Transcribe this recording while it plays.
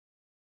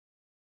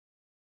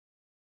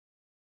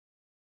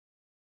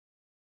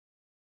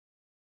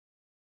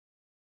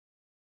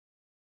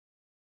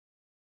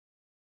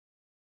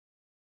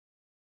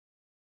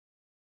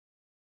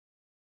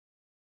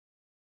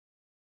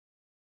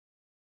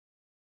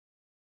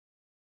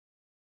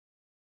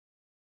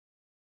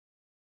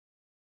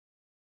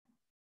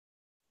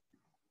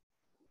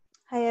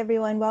Hi,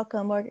 everyone.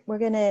 Welcome. We're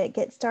going to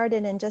get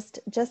started in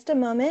just a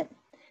moment.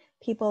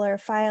 People are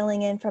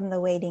filing in from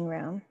the waiting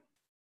room.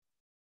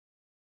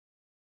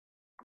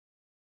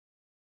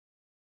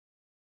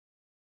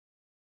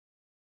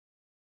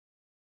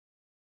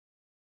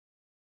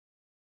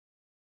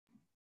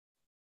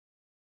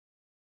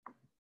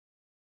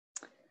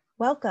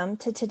 Welcome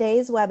to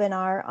today's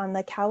webinar on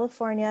the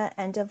California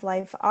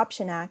End-of-Life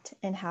Option Act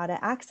and how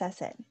to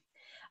access it.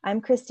 I'm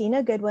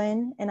Christina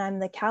Goodwin, and I'm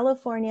the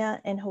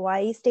California and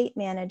Hawaii State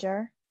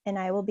Manager, and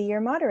I will be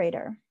your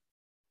moderator.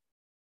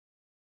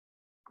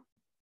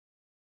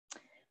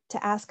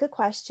 To ask a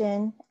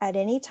question at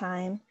any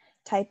time,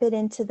 type it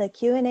into the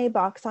Q&A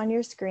box on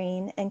your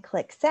screen and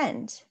click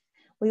send.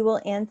 We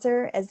will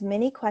answer as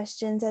many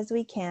questions as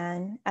we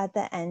can at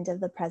the end of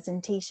the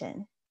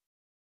presentation.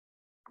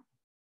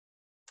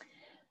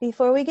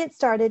 Before we get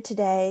started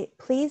today,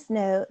 please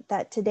note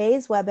that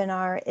today's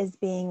webinar is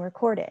being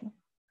recorded.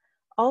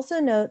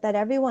 Also note that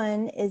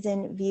everyone is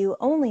in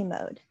view-only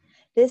mode.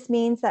 This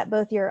means that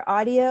both your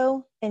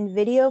audio and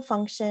video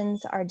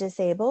functions are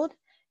disabled,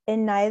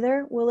 and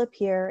neither will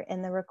appear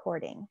in the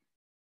recording.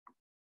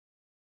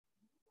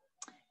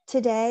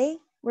 Today,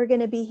 we're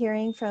going to be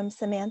hearing from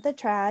Samantha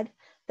Trad,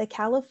 the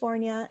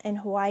California and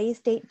Hawaii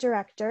State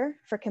Director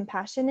for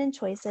Compassion and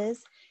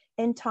Choices,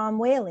 and Tom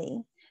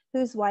Whaley,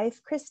 whose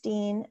wife,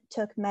 Christine,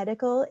 took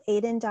medical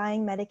aid in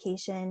dying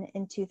medication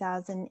in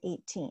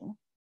 2018.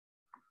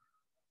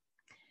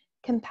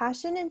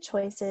 Compassion and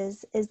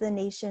Choices is the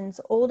nation's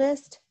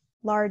oldest,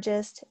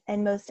 largest,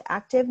 and most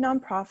active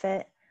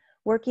nonprofit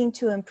working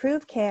to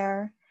improve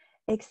care,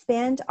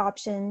 expand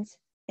options,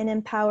 and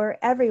empower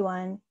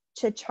everyone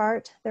to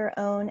chart their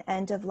own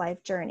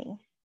end-of-life journey.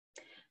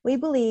 We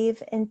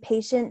believe in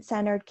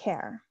patient-centered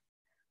care,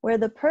 where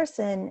the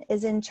person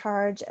is in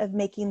charge of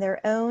making their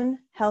own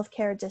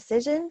healthcare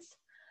decisions,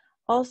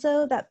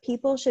 also that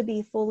people should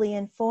be fully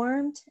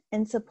informed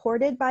and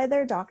supported by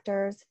their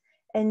doctors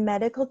and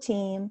medical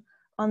team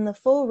on the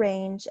full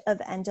range of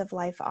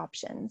end-of-life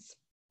options.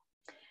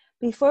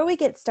 Before we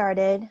get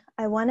started,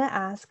 I want to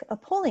ask a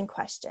polling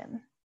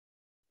question.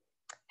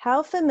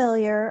 How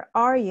familiar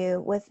are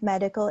you with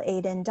medical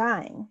aid in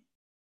dying?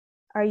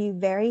 Are you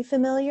very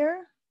familiar,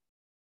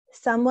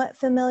 somewhat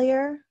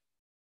familiar,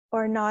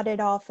 or not at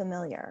all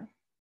familiar?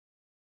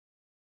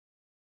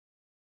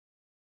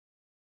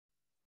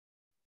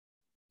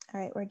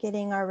 All right, we're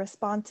getting our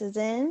responses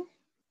in.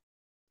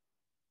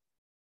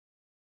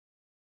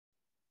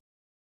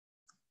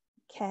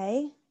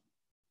 Okay.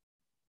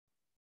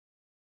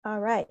 All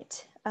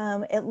right.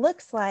 It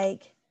looks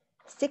like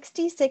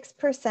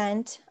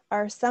 66%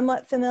 are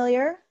somewhat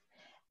familiar,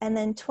 and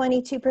then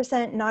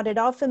 22% not at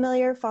all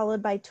familiar,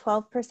 followed by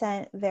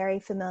 12% very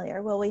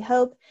familiar. Well, we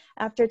hope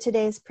after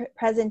today's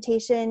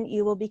presentation,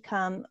 you will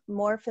become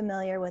more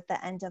familiar with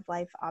the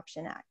End-of-Life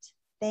Option Act.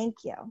 Thank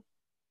you.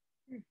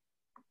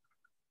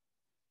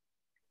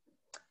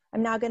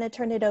 I'm now going to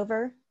turn it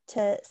over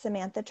to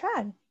Samantha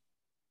Trad.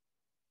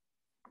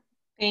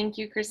 Thank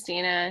you,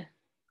 Christina.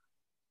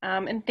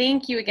 And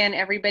thank you again,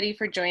 everybody,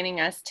 for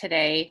joining us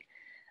today.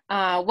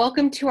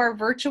 Welcome to our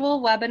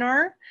virtual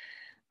webinar.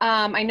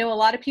 I know a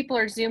lot of people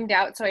are zoomed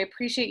out, so I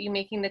appreciate you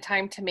making the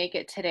time to make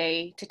it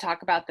today to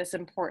talk about this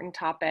important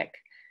topic.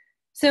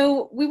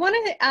 So we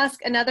wanted to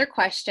ask another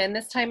question.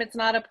 This time it's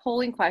not a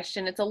polling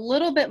question, it's a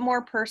little bit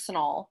more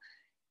personal.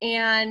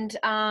 And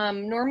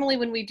normally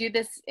when we do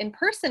this in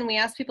person, we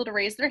ask people to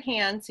raise their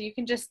hand so you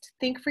can just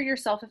think for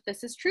yourself if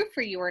this is true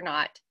for you or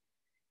not.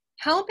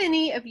 How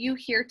many of you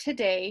here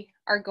today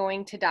are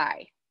going to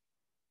die?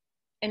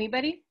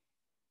 Anybody?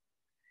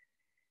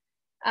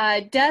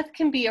 Death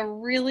can be a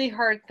really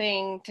hard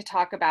thing to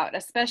talk about,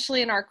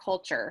 especially in our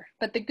culture.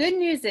 But the good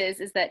news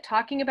is that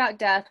talking about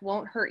death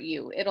won't hurt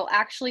you. It'll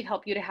actually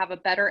help you to have a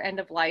better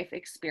end-of-life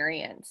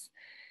experience.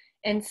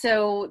 And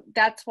so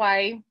that's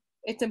why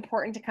it's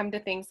important to come to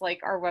things like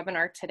our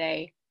webinar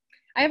today.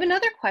 I have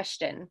another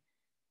question.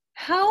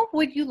 How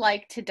would you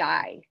like to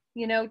die?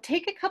 You know,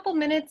 take a couple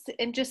minutes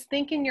and just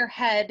think in your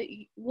head,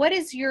 what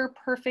is your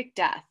perfect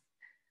death?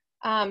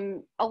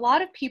 A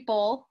lot of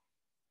people,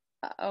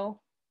 sorry,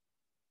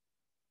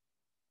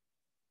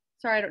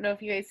 I don't know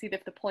if you guys see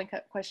if the polling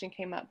question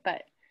came up,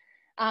 but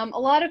a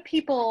lot of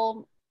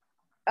people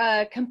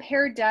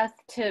compare death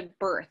to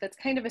birth. It's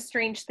kind of a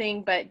strange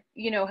thing, but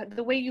you know,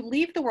 the way you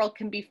leave the world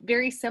can be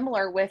very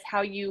similar with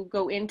how you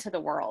go into the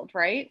world,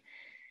 right?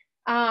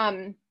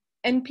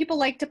 And people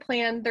like to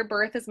plan their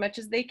birth as much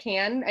as they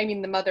can. I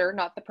mean, the mother,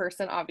 not the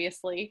person,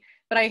 obviously.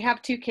 But I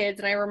have 2 kids,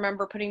 and I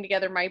remember putting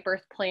together my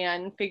birth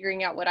plan,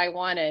 figuring out what I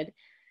wanted.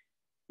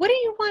 What do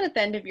you want at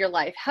the end of your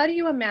life? How do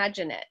you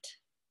imagine it?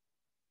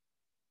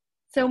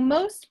 So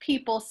most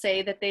people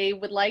say that they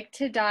would like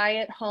to die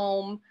at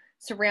home,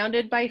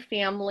 surrounded by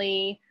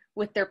family,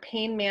 with their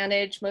pain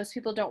managed. Most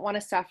people don't want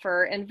to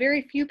suffer. And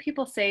very few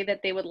people say that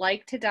they would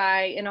like to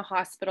die in a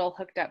hospital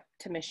hooked up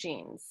to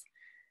machines.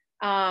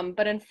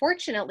 But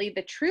unfortunately,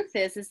 the truth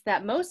is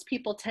that most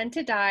people tend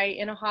to die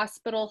in a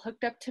hospital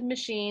hooked up to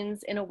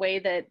machines in a way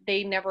that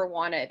they never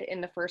wanted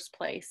in the first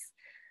place.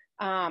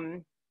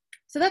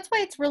 So that's why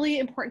it's really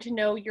important to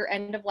know your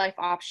end-of-life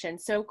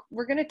options. So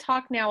we're going to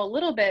talk now a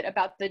little bit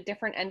about the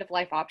different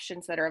end-of-life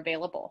options that are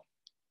available.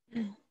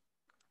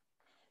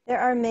 There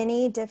are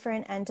many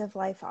different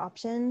end-of-life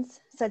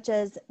options, such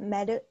as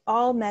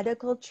all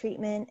medical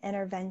treatment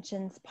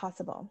interventions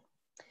possible.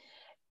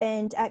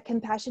 And at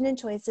Compassion &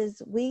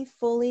 Choices, we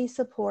fully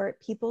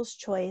support people's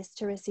choice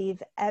to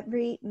receive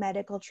every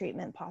medical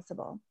treatment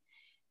possible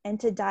and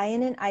to die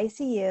in an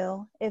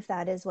ICU if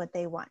that is what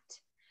they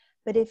want.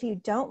 But if you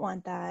don't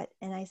want that,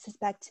 and I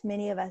suspect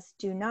many of us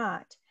do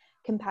not,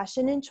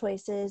 Compassion &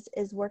 Choices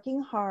is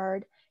working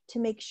hard to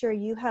make sure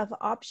you have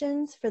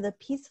options for the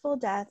peaceful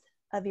death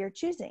of your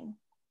choosing.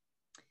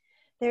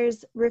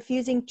 There's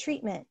refusing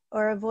treatment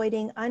or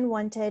avoiding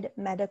unwanted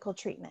medical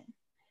treatment.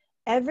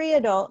 Every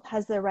adult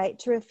has the right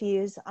to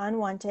refuse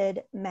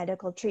unwanted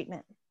medical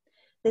treatment.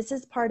 This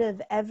is part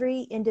of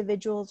every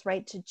individual's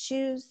right to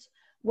choose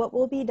what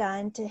will be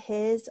done to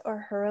his or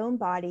her own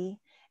body,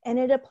 and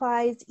it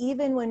applies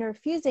even when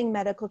refusing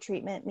medical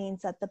treatment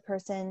means that the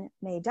person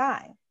may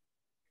die.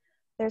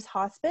 There's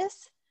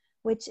hospice,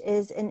 which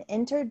is an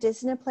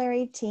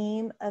interdisciplinary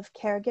team of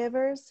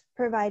caregivers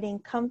providing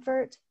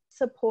comfort,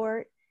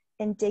 support,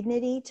 and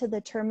dignity to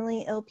the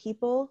terminally ill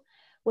people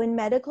when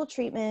medical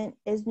treatment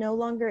is no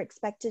longer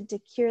expected to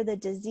cure the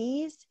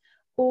disease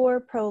or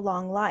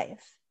prolong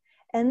life.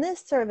 And this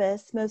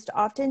service most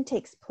often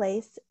takes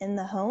place in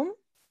the home.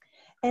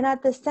 And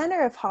at the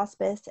center of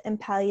hospice and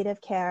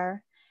palliative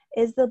care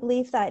is the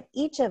belief that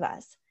each of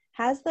us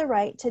has the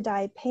right to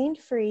die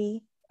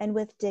pain-free and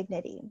with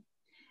dignity,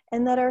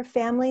 and that our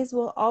families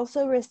will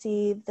also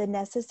receive the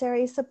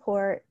necessary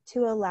support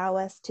to allow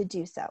us to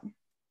do so.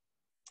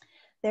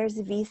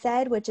 There's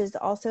VSED, which is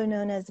also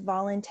known as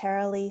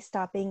voluntarily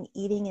stopping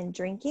eating and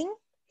drinking,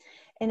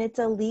 and it's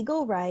a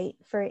legal right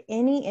for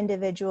any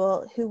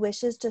individual who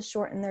wishes to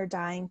shorten their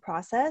dying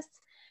process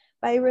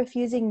by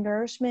refusing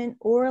nourishment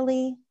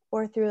orally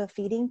or through a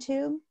feeding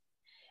tube.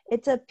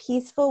 It's a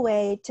peaceful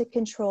way to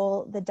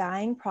control the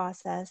dying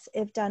process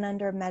if done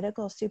under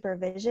medical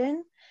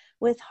supervision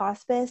with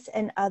hospice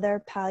and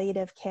other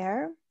palliative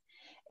care.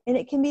 And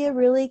it can be a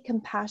really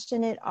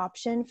compassionate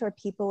option for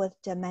people with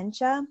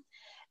dementia.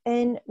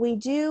 And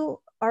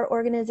our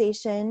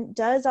organization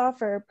does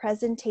offer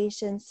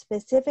presentations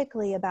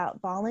specifically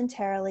about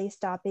voluntarily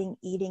stopping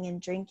eating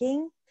and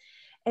drinking.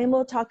 And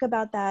we'll talk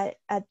about that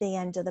at the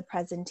end of the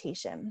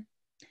presentation.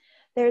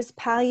 There's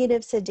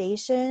palliative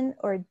sedation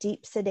or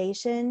deep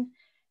sedation,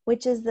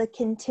 which is the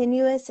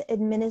continuous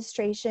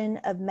administration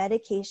of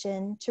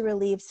medication to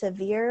relieve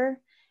severe,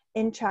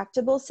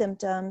 intractable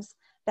symptoms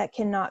that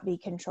cannot be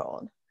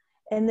controlled.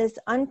 And this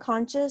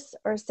unconscious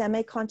or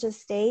semi-conscious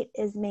state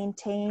is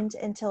maintained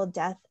until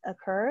death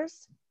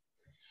occurs.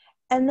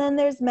 And then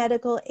there's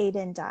medical aid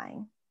in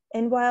dying.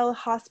 And while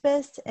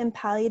hospice and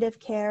palliative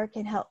care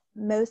can help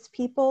most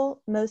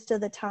people most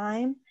of the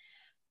time,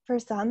 for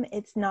some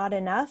it's not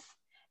enough.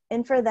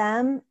 And for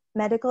them,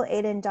 medical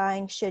aid in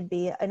dying should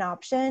be an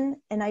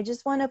option. And I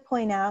just want to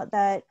point out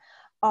that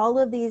all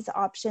of these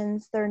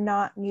options, they're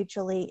not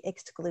mutually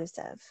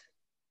exclusive.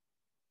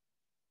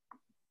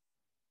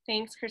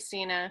 Thanks,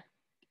 Christina.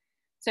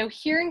 So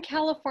here in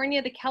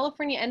California, the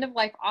California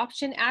End-of-Life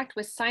Option Act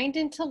was signed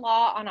into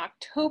law on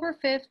October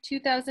 5th,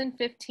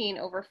 2015,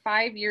 over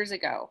 5 years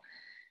ago.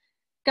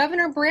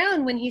 Governor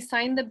Brown, when he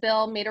signed the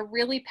bill, made a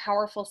really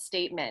powerful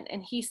statement,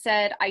 and he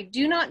said, "I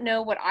do not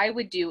know what I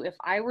would do if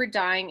I were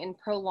dying in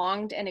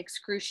prolonged and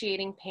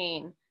excruciating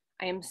pain.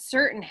 I am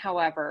certain,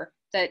 however,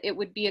 that it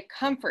would be a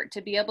comfort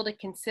to be able to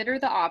consider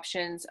the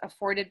options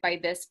afforded by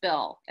this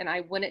bill, and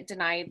I wouldn't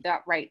deny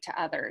that right to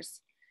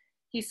others."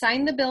 He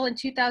signed the bill in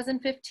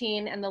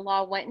 2015, and the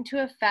law went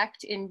into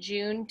effect in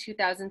June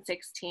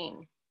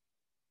 2016.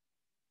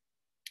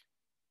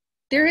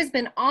 There has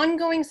been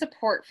ongoing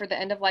support for the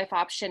End-of-Life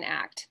Option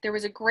Act. There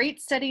was a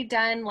great study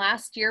done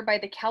last year by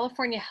the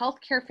California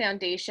Healthcare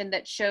Foundation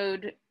that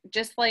showed,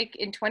 just like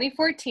in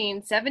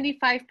 2014,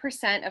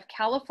 75% of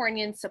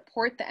Californians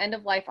support the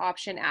End-of-Life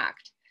Option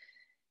Act.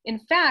 In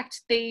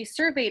fact, they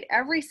surveyed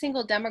every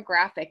single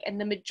demographic,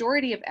 and the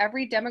majority of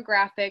every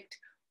demographic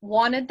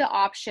wanted the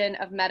option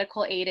of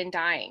medical aid in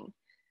dying.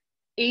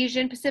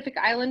 Asian Pacific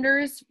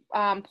Islanders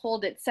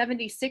polled at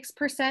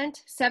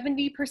 76%,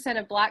 70%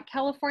 of Black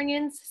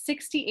Californians,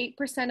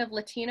 68% of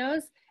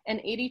Latinos,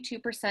 and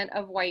 82%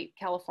 of white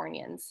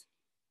Californians.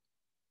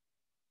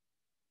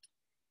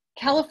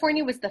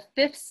 California was the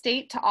 5th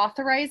state to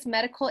authorize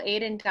medical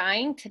aid in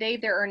dying. Today,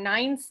 there are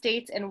 9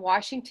 states and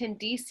Washington,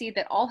 D.C.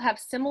 that all have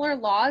similar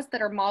laws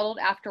that are modeled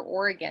after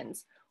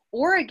Oregon's.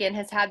 Oregon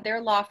has had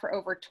their law for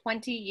over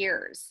 20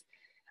 years.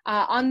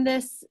 On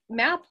this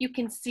map, you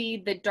can see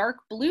the dark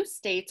blue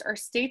states are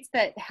states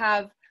that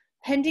have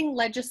pending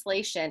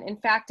legislation. In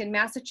fact, in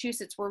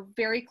Massachusetts, we're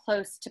very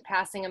close to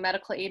passing a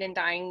medical aid in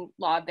dying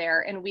law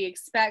there, and we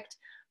expect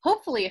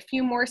hopefully a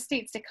few more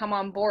states to come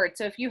on board.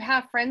 So if you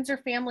have friends or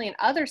family in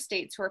other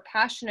states who are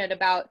passionate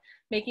about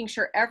making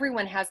sure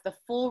everyone has the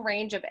full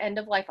range of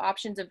end-of-life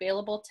options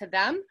available to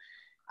them,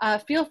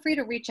 feel free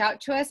to reach out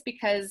to us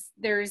because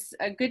there's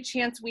a good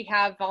chance we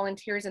have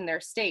volunteers in their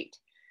state.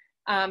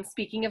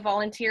 Speaking of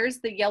volunteers,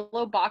 the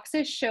yellow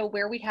boxes show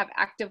where we have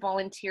active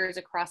volunteers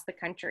across the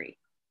country.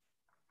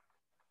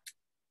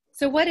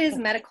 So what is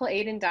medical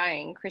aid in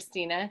dying,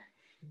 Christina?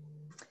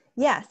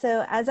 Yeah,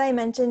 so as I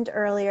mentioned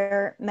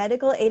earlier,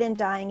 medical aid in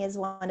dying is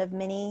one of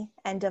many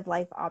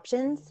end-of-life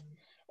options.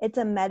 It's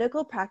a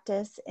medical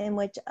practice in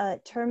which a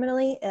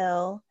terminally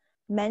ill,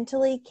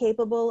 mentally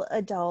capable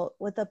adult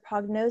with a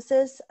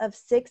prognosis of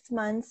 6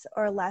 months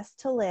or less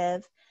to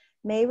live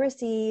may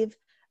receive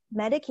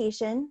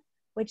medication,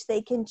 which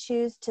they can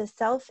choose to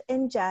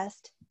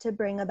self-ingest to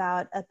bring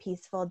about a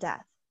peaceful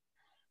death.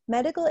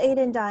 Medical aid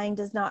in dying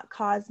does not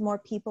cause more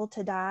people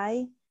to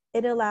die.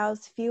 It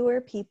allows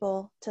fewer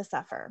people to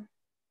suffer.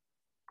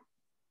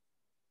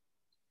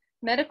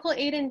 Medical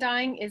aid in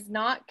dying is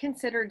not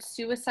considered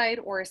suicide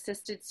or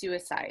assisted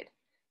suicide.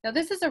 Now,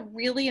 this is a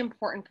really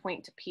important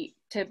point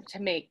to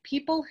make.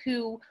 People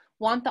who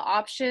want the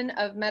option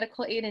of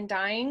medical aid in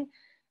dying,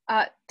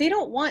 they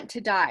don't want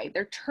to die.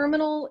 Their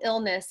terminal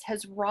illness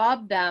has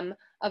robbed them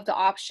of the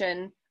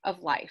option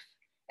of life.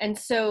 And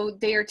so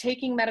they are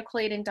taking medical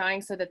aid in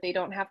dying so that they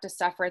don't have to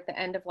suffer at the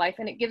end of life.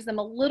 And it gives them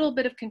a little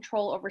bit of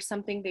control over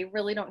something they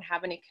really don't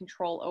have any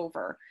control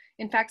over.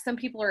 In fact, some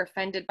people are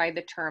offended by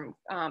the term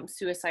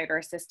suicide or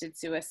assisted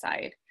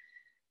suicide.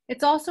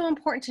 It's also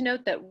important to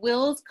note that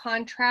wills,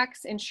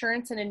 contracts,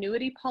 insurance, and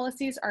annuity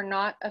policies are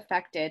not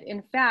affected.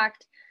 In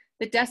fact,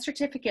 the death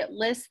certificate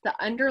lists the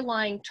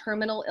underlying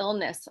terminal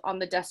illness on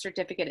the death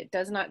certificate. It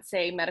does not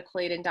say medical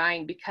aid in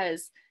dying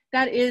because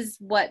that is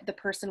what the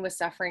person was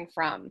suffering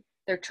from,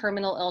 their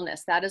terminal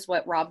illness. That is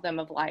what robbed them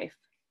of life.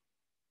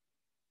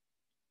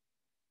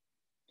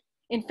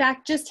 In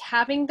fact, just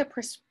having the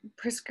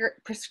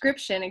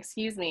prescription,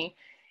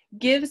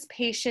 gives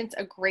patients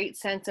a great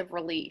sense of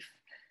relief.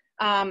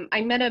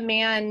 I met a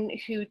man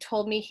who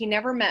told me he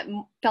never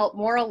felt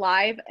more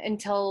alive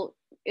until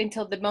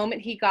the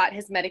moment he got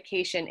his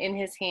medication in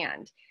his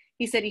hand.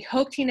 He said he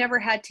hoped he never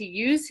had to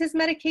use his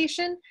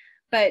medication,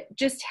 but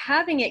just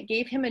having it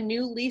gave him a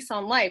new lease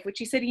on life, which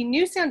he said he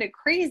knew sounded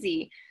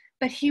crazy,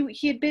 but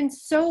he had been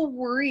so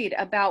worried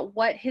about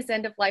what his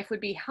end of life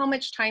would be, how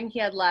much time he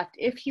had left,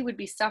 if he would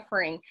be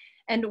suffering.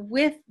 And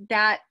with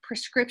that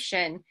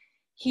prescription,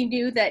 he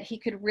knew that he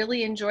could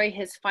really enjoy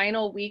his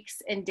final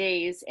weeks and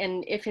days.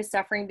 And if his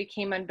suffering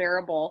became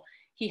unbearable,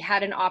 he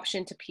had an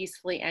option to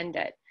peacefully end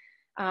it.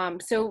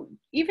 So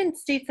even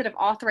states that have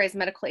authorized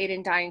medical aid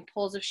in dying,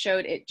 polls have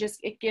showed it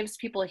gives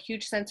people a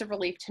huge sense of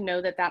relief to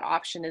know that that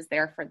option is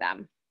there for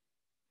them.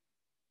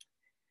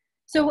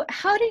 So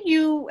how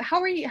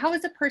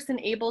is a person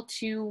able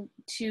to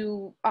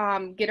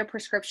get a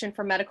prescription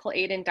for medical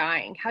aid in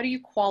dying? How do you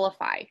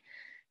qualify?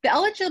 The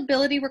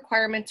eligibility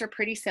requirements are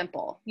pretty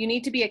simple. You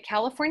need to be a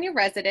California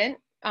resident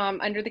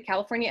under the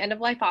California End of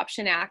Life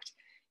Option Act.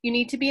 You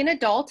need to be an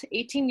adult,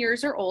 18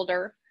 years or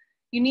older.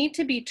 You need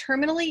to be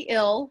terminally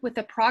ill with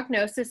a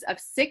prognosis of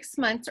 6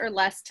 months or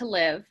less to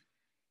live.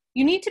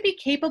 You need to be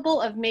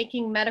capable of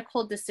making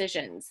medical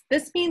decisions.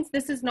 This means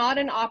this is not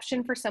an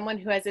option for someone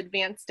who has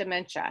advanced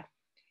dementia.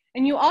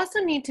 And you also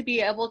need to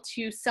be able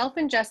to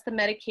self-ingest the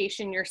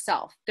medication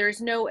yourself.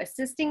 There's no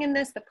assisting in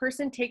this. The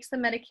person takes the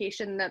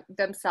medication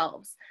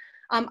themselves.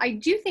 I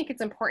do think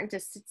it's important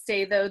to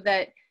say, though,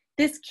 that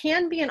this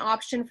can be an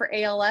option for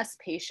ALS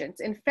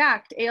patients. In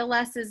fact,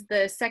 ALS is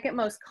the second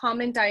most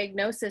common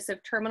diagnosis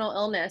of terminal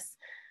illness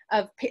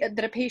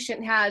that a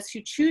patient has who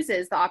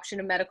chooses the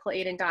option of medical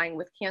aid in dying,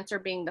 with cancer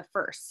being the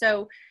first.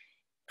 So,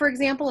 for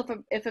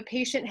example, if a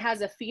patient has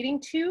a feeding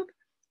tube,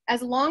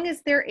 as long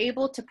as they're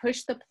able to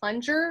push the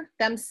plunger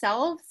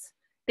themselves,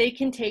 they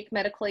can take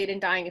medical aid in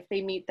dying if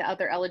they meet the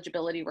other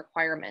eligibility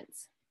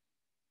requirements.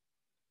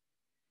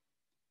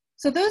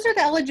 So those are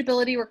the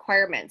eligibility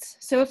requirements.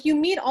 So if you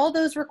meet all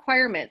those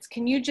requirements,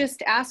 can you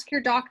just ask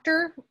your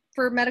doctor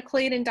for medical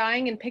aid in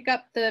dying and pick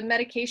up the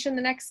medication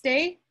the next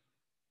day?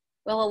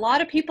 Well, a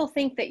lot of people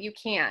think that you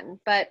can,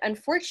 but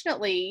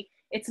unfortunately,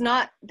 it's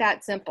not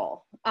that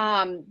simple.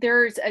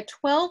 There's a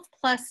 12+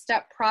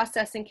 step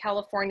process in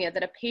California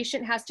that a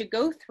patient has to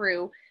go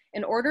through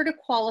in order to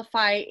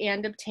qualify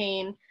and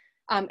obtain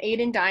aid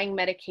in dying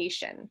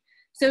medication.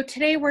 So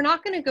today we're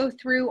not going to go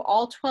through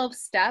all 12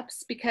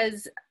 steps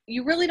because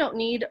you really don't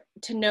need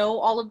to know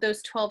all of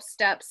those 12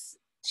 steps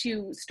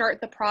to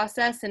start the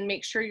process and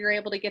make sure you're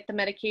able to get the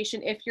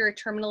medication if you're a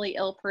terminally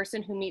ill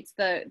person who meets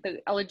the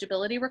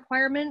eligibility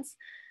requirements.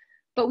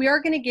 But we are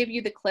going to give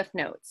you the Cliff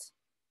Notes.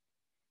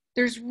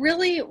 There's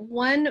really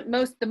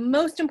the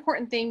most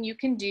important thing you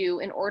can do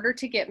in order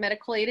to get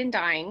medical aid in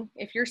dying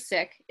if you're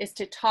sick is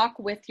to talk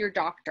with your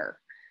doctor.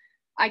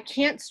 I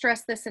can't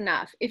stress this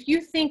enough. If you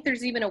think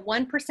there's even a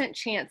 1%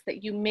 chance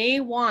that you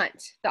may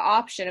want the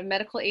option of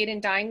medical aid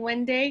in dying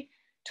one day,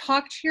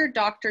 talk to your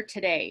doctor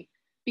today,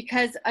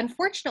 because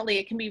unfortunately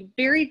it can be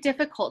very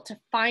difficult to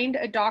find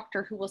a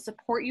doctor who will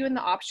support you in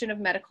the option of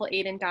medical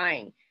aid in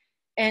dying.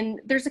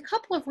 And there's a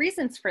couple of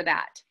reasons for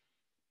that.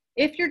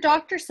 If your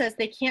doctor says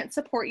they can't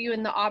support you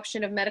in the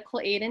option of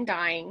medical aid in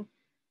dying,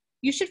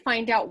 you should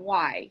find out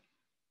why.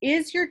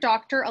 Is your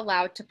doctor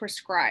allowed to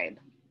prescribe?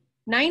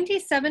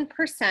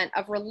 97%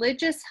 of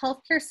religious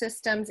healthcare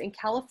systems in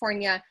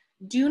California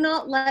do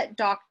not let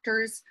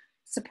doctors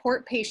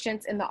support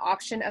patients in the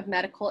option of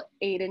medical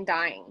aid in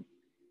dying.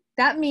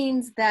 That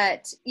means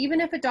that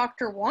even if a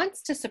doctor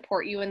wants to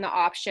support you in the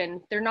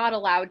option, they're not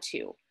allowed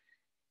to.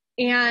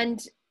 And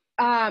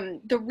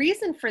the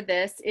reason for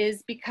this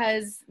is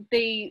because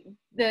there's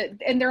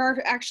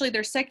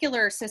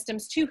secular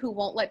systems too who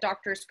won't let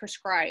doctors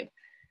prescribe.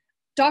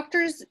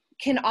 Doctors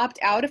can opt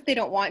out if they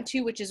don't want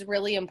to, which is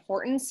really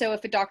important. So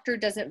if a doctor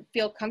doesn't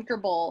feel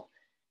comfortable,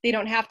 they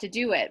don't have to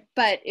do it.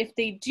 But if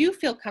they do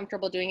feel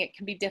comfortable doing it, it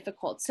can be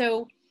difficult.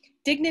 So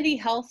Dignity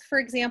Health, for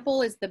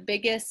example, is the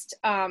biggest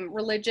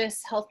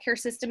religious healthcare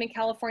system in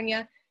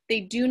California.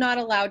 They do not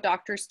allow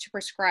doctors to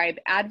prescribe.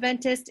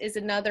 Adventist is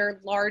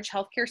another large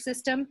healthcare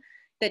system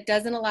that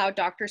doesn't allow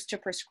doctors to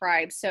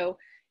prescribe. So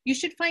you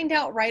should find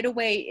out right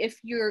away if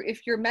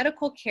your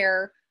medical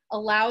care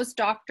allows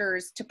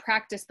doctors to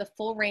practice the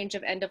full range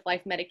of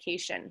end-of-life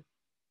medication.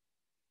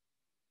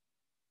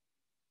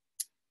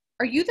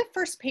 Are you the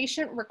first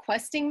patient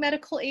requesting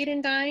medical aid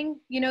in dying?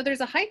 You know,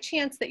 there's a high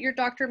chance that your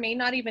doctor may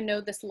not even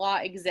know this law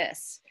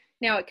exists.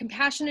 Now at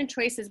Compassion and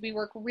Choices, we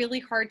work really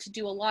hard to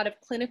do a lot of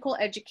clinical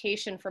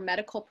education for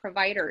medical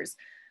providers,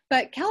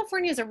 but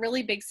California is a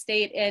really big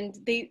state and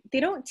they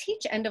don't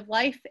teach end of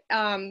life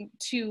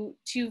to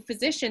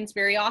physicians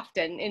very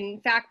often.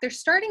 In fact, they're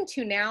starting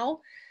to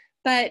now,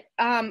 but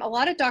a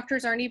lot of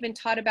doctors aren't even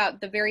taught about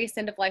the various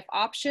end of life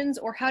options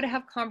or how to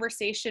have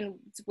conversations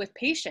with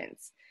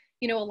patients.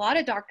 You know, a lot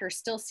of doctors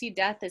still see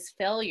death as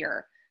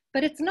failure,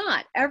 but it's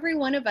not. Every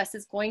one of us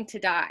is going to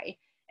die.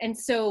 And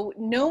so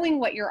knowing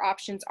what your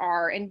options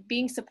are and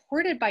being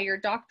supported by your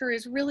doctor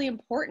is really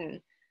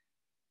important.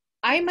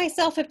 I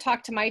myself have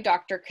talked to my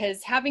doctor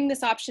because having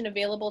this option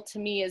available to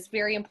me is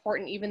very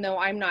important, even though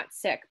I'm not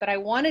sick. But I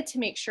wanted to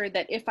make sure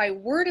that if I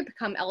were to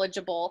become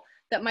eligible,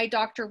 that my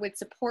doctor would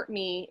support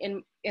me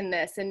in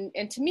this. And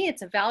to me,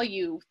 it's a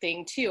value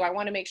thing too. I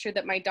want to make sure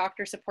that my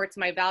doctor supports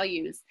my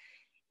values.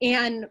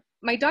 And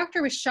my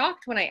doctor was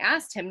shocked when I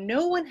asked him.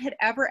 No one had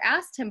ever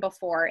asked him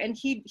before, and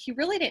he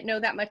really didn't know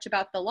that much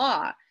about the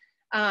law.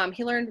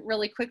 He learned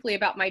really quickly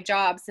about my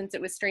job since it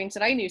was strange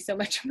that I knew so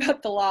much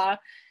about the law.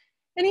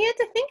 And he had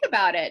to think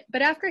about it.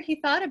 But after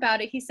he thought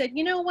about it, he said,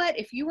 you know what?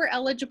 If you were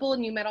eligible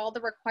and you met all the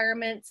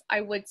requirements,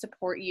 I would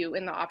support you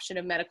in the option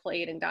of medical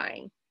aid in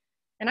dying.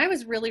 And I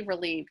was really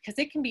relieved because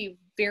it can be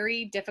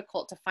very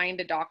difficult to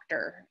find a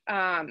doctor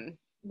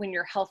when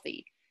you're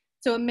healthy.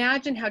 So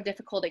imagine how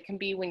difficult it can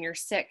be when you're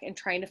sick and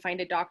trying to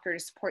find a doctor to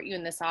support you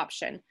in this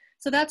option.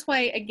 So that's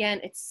why, again,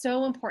 it's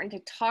so important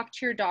to talk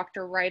to your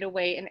doctor right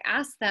away and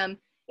ask them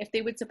if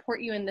they would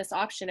support you in this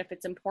option if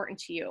it's important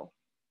to you.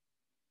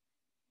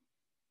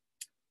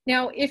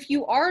 Now, if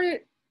you are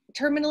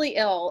terminally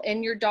ill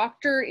and your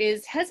doctor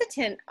is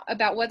hesitant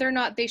about whether or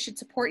not they should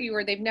support you,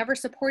 or they've never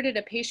supported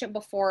a patient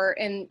before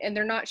and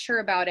they're not sure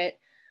about it,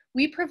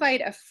 we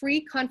provide a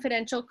free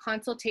confidential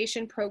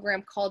consultation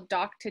program called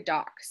Doc to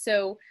Doc.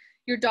 So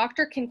your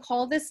doctor can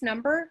call this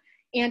number,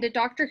 and a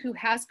doctor who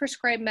has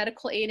prescribed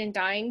medical aid in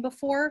dying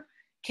before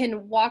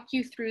can walk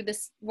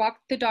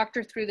the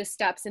doctor through the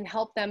steps and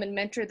help them and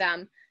mentor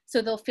them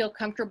so they'll feel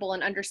comfortable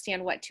and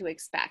understand what to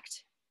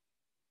expect.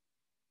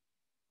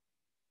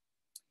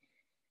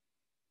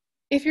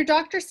 If your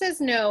doctor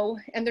says no,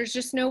 and there's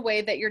just no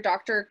way that your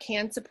doctor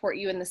can support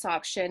you in this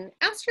option,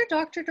 ask your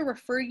doctor to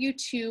refer you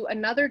to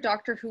another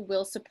doctor who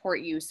will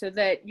support you so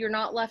that you're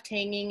not left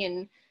hanging,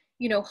 and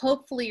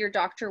hopefully your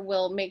doctor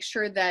will make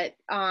sure that,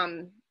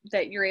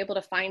 that you're able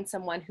to find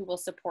someone who will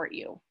support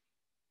you.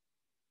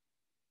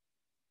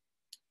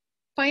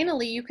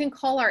 Finally, you can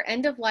call our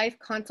end-of-life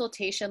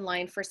consultation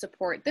line for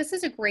support. This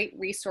is a great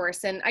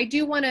resource, and I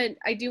do want to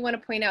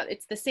point out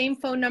it's the same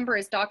phone number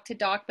as Doc to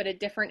Doc, but a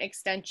different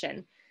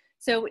extension.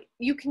 So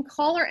you can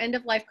call our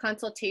end-of-life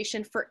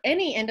consultation for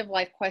any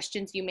end-of-life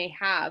questions you may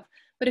have.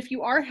 But if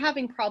you are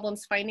having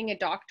problems finding a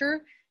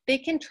doctor, they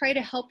can try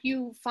to help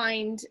you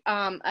find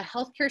a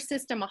healthcare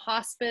system, a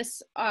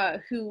hospice,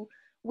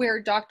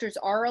 where doctors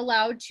are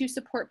allowed to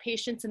support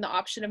patients in the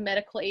option of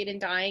medical aid in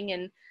dying,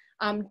 and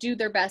do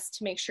their best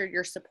to make sure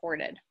you're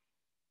supported.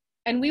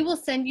 And we will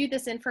send you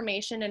this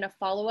information in a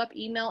follow-up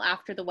email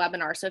after the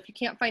webinar. So if you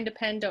can't find a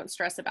pen, don't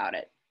stress about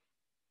it.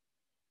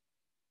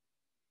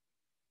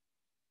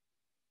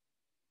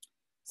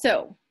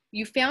 So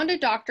you found a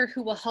doctor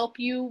who will help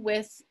you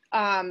with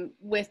providing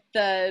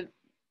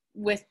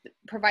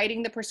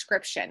the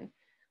prescription.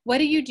 What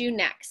do you do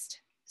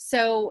next?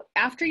 So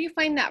after you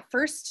find that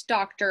first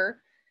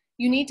doctor,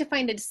 you need to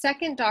find a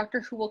second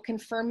doctor who will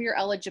confirm your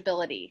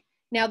eligibility.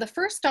 Now, the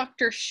first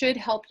doctor should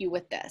help you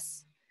with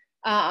this.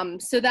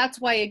 So that's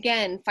why,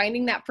 again,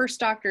 finding that first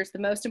doctor is the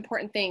most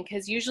important thing,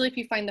 because usually if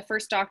you find the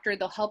first doctor,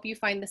 they'll help you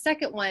find the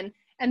second one.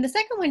 And the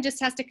second one just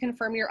has to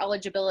confirm your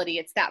eligibility.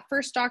 It's that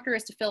first doctor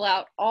has to fill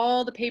out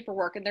all the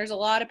paperwork, and there's a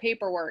lot of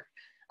paperwork,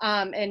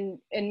 and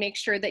make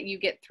sure that you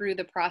get through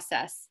the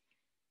process.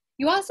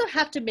 You also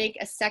have to make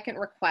a second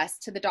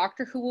request to the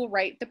doctor who will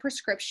write the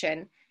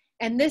prescription.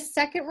 And this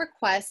second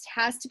request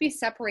has to be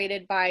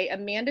separated by a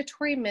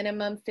mandatory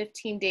minimum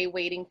 15-day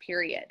waiting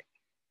period.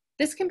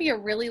 This can be a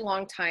really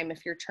long time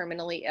if you're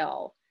terminally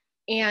ill.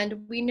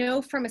 And we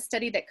know from a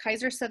study that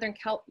Kaiser Southern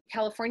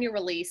California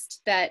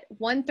released that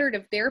 1/3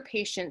 of their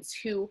patients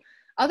who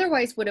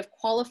otherwise would have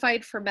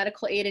qualified for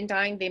medical aid in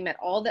dying, they met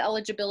all the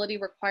eligibility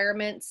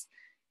requirements,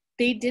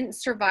 they didn't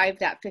survive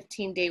that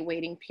 15-day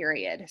waiting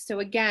period. So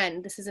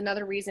again, this is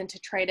another reason to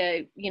try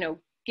to,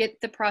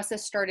 get the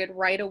process started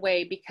right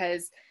away,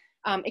 because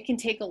it can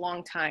take a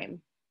long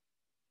time.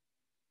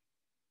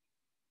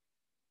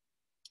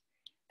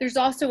 There's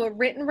also a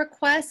written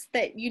request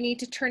that you need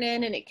to turn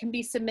in, and it can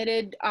be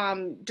submitted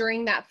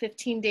during that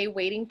 15-day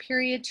waiting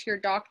period to your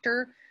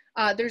doctor.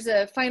 There's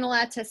a final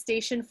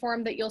attestation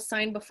form that you'll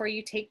sign before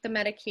you take the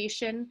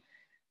medication.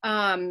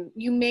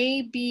 You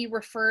may be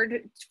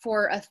referred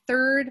for a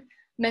third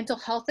mental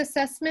health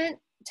assessment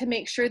to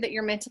make sure that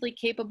you're mentally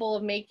capable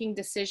of making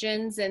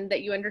decisions and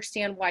that you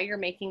understand why you're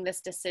making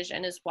this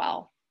decision as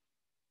well.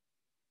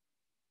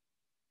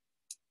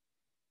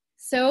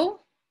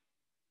 So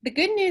the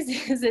good news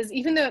is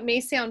even though it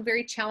may sound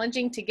very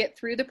challenging to get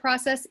through the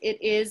process,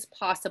 it is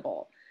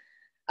possible.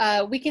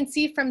 We can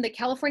see from the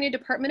California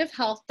Department of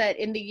Health that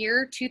in the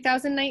year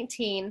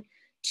 2019,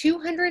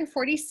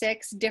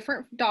 246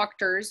 different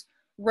doctors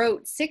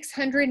wrote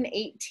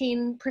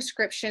 618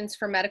 prescriptions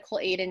for medical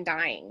aid in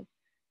dying.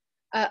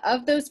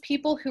 Of those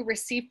people who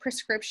received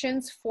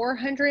prescriptions,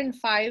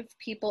 405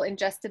 people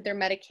ingested their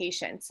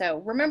medication. So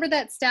remember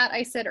that stat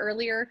I said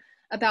earlier?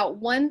 About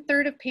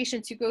 1/3 of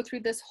patients who go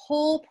through this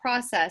whole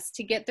process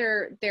to get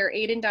their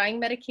aid in dying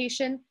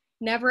medication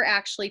never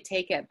actually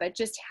take it, but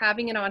just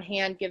having it on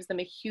hand gives them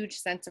a huge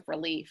sense of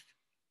relief.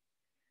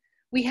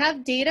 We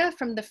have data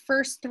from the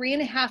first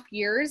 3.5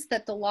 years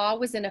that the law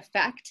was in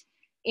effect,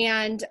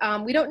 and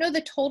we don't know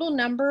the total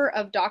number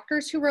of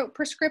doctors who wrote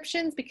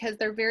prescriptions because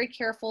they're very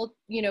careful.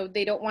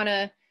 They don't want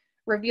to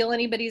reveal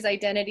anybody's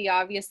identity,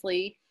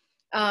 obviously.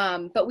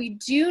 But we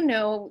do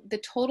know the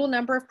total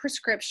number of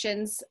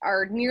prescriptions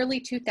are nearly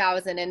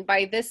 2,000. And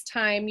by this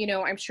time,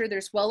 I'm sure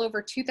there's well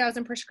over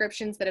 2,000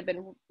 prescriptions that have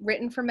been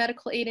written for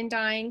medical aid in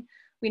dying.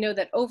 We know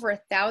that over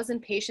 1,000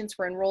 patients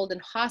were enrolled in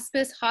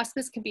hospice.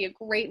 Hospice can be a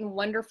great and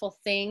wonderful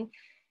thing.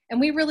 And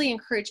we really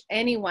encourage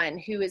anyone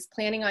who is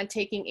planning on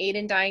taking aid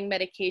in dying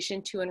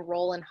medication to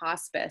enroll in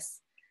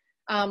hospice.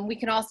 We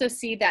can also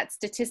see that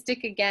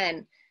statistic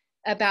again.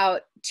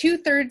 About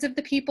 2/3 of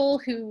the people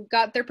who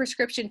got their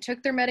prescription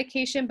took their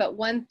medication, but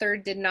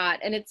 1/3 did not.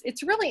 And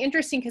it's really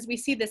interesting because we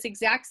see this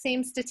exact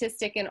same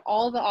statistic in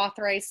all the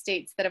authorized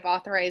states that have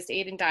authorized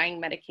aid in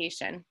dying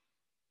medication.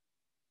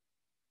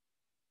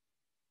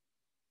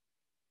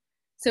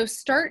 So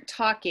start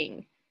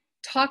talking.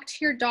 Talk to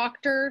your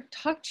doctor,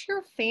 talk to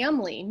your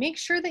family. Make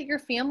sure that your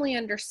family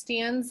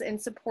understands and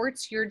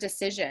supports your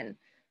decision.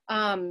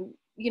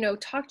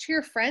 Talk to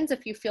your friends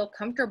if you feel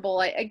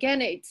comfortable.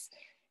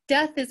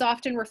 Death is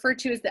often referred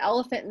to as the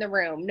elephant in the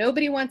room.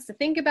 Nobody wants to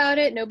think about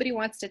it. Nobody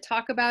wants to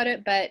talk about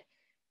it. But,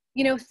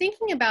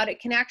 thinking about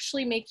it can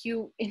actually make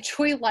you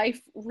enjoy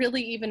life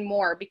really even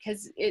more,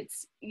 because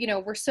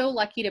we're so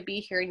lucky to be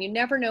here and you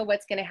never know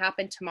what's going to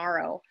happen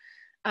tomorrow.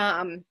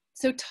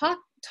 So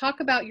talk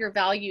about your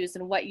values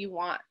and what you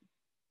want.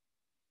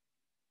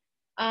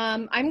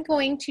 I'm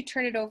going to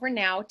turn it over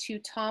now to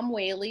Tom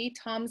Whaley.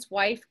 Tom's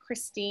wife,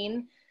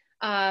 Christine,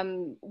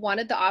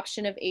 wanted the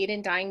option of aid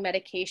in dying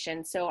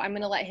medication. So I'm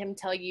going to let him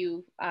tell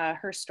you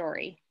her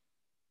story.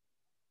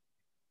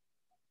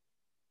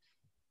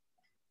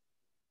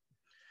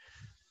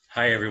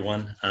 Hi,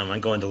 everyone.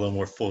 I'm going to a little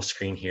more full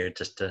screen here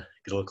just to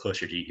get a little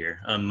closer to you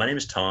here. My name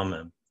is Tom,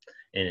 and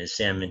as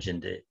Sam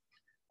mentioned it,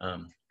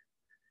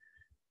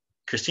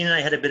 Christine and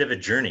I had a bit of a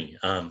journey.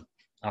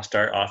 I'll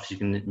start off. You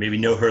can maybe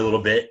know her a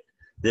little bit.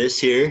 This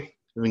here,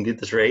 let me get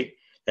this right.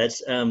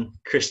 That's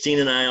Christine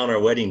and I on our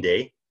wedding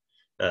day.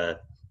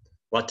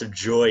 Lots of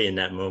joy in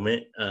that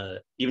moment,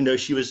 even though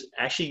she was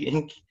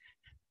actually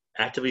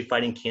actively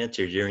fighting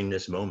cancer during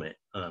this moment.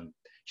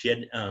 She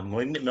had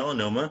malignant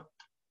melanoma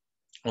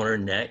on her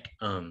neck,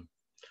 and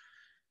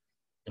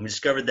we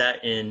discovered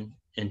that in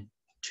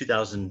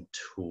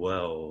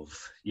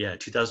 2012. Yeah,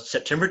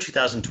 September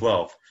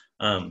 2012.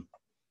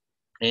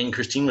 And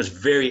Christine was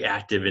very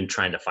active in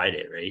trying to fight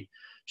it, right?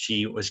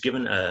 She was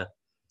given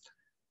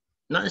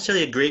not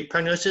necessarily a great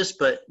prognosis,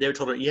 but they were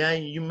told her, yeah,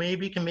 you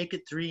maybe can make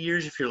it 3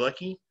 years if you're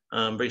lucky.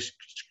 But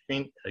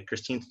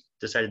Christine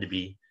decided to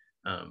be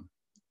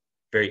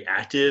very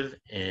active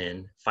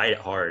and fight it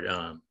hard.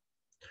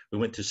 We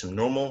went through some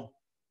normal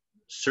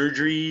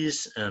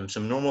surgeries,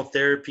 some normal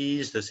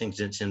therapies. Those things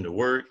didn't seem to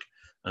work.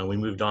 We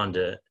moved on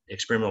to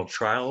experimental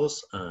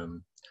trials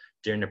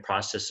during the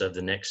process of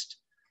the next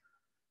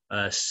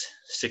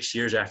 6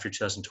 years after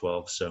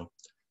 2012. So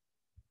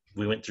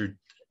we went through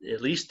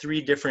at least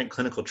 3 different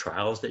clinical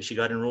trials that she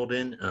got enrolled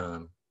in.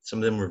 Some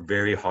of them were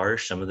very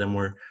harsh. Some of them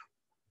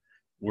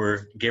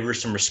gave her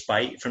some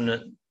respite from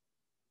the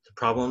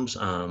problems,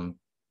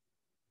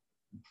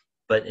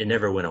 but it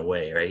never went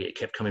away, right? It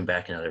kept coming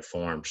back in other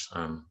forms.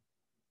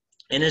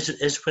 And as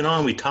it went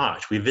on, we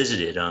talked, we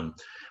visited.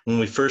 when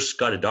we first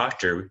got a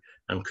doctor,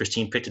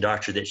 Christine picked a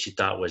doctor that she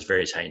thought was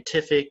very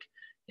scientific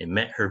and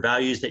met her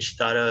values that she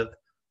thought of.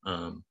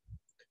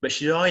 But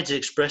she always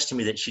expressed to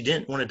me that she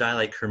didn't want to die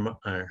like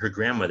her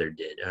grandmother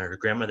did. Her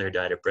grandmother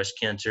died of breast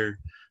cancer,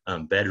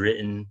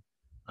 bedridden,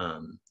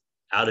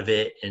 out of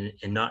it, and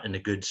not in a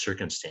good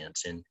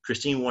circumstance. And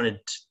Christine wanted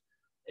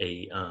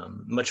a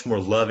much more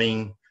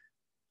loving,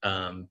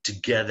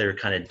 together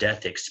kind of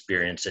death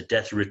experience, a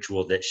death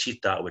ritual that she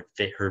thought would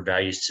fit her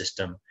value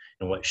system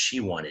and what she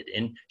wanted.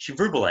 And she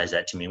verbalized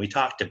that to me. We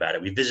talked about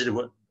it. We visited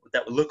what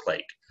that would look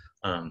like.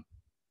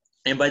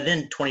 And by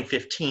then,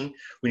 2015,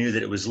 we knew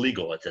that it was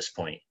legal at this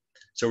point.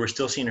 So we're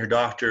still seeing her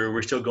doctor.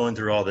 We're still going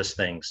through all these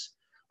things.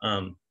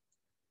 And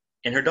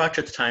her doctor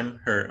at the time,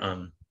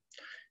 her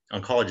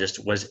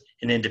oncologist, was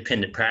an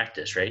independent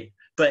practice, right?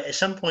 But at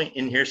some point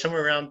in here,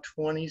 somewhere around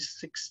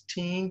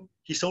 2016,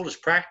 he sold his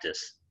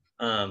practice.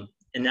 And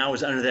now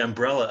is under the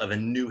umbrella of a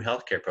new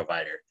healthcare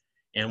provider.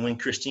 And when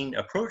Christine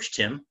approached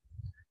him,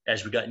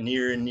 as we got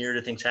nearer and nearer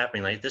to things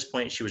happening, like at this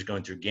point, she was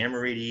going through gamma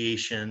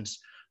radiations,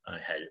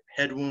 had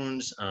head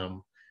wounds.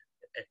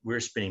 We were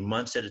spending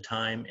months at a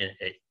time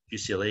at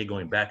UCLA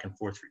going back and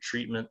forth for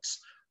treatments.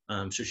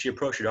 So she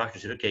approached her doctor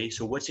and said, okay,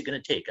 so what's it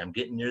going to take? I'm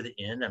getting near the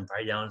end. I'm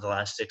probably down to the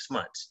last 6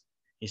 months.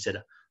 He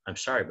said, I'm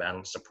sorry, but I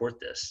don't support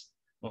this.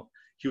 Well,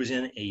 he was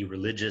in a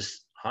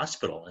religious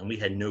hospital, and we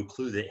had no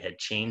clue that it had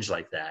changed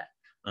like that.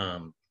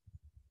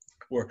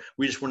 Or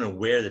we just weren't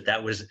aware that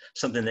that was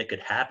something that could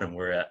happen,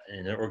 where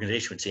an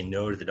organization would say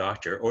no to the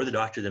doctor, or the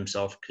doctor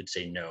themselves could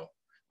say no.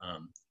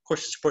 Of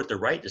course, to support the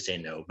right to say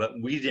no, but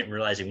we didn't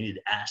realize that we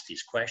needed to ask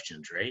these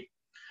questions, right?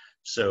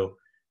 So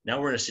now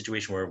we're in a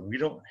situation where we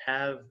don't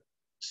have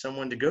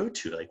someone to go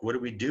to. Like, what do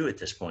we do at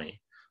this point?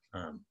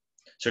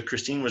 So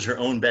Christine was her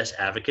own best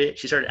advocate.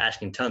 She started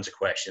asking tons of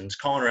questions,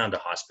 calling around to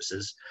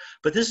hospices.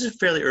 But this is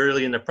fairly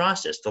early in the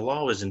process. The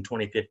law was in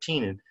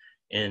 2015,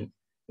 and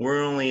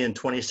we're only in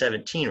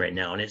 2017 right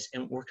now.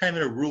 And we're kind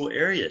of in a rural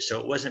area, so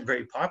it wasn't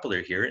very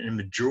popular here. And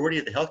the majority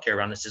of the healthcare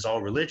around us is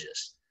all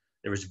religious.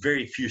 There was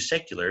very few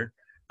secular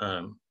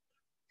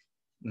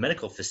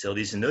medical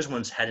facilities, and those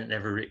ones hadn't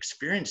ever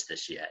experienced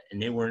this yet,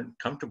 and they weren't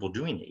comfortable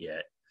doing it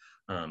yet.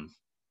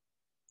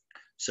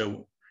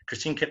 So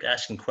Christine kept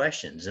asking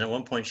questions, and at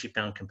one point she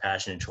found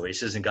Compassionate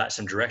Choices and got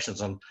some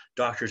directions on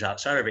doctors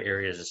outside of our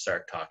areas to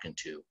start talking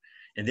to.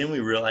 And then we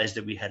realized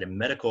that we had a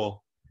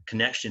medical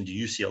connection to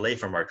UCLA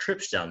from our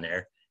trips down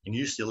there, and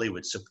UCLA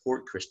would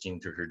support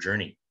Christine through her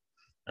journey.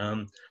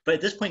 But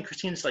at this point,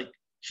 Christine's like,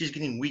 she's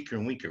getting weaker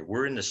and weaker.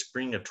 We're in the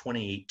spring of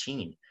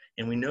 2018,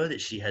 and we know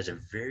that she has a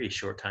very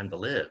short time to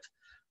live.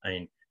 I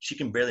mean, she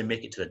can barely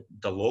make it to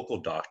the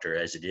local doctor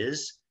as it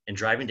is, and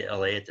driving to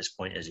LA at this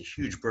point is a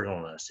huge burden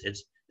on us.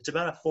 It's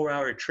about a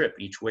 4-hour trip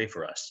each way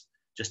for us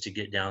just to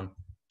get down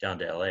to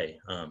LA.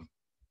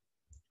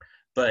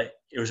 But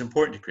it was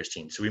important to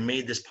Christine, so we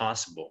made this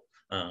possible.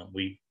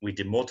 We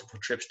did multiple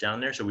trips down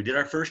there. So we did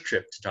our first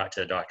trip to talk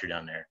to the doctor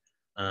down there.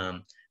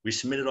 We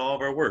submitted all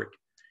of our work.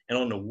 And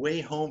on the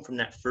way home from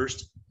that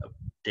first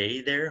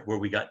day there, where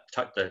we got to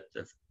talk to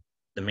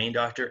the main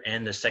doctor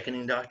and the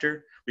seconding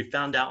doctor, we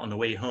found out on the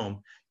way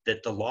home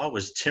that the law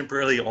was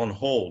temporarily on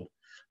hold.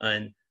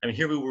 And I mean,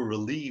 here we were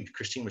relieved.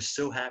 Christine was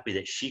so happy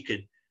that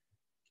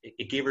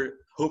it gave her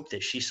hope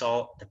that she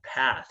saw the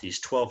path,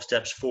 these 12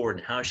 steps forward,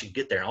 and how she could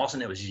get there. And all of a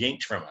sudden it was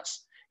yanked from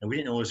us, and we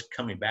didn't know it was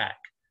coming back.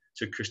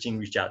 So Christine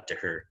reached out to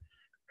her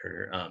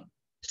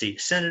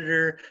state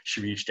senator. She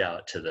reached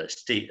out to the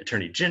state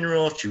attorney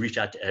general. She reached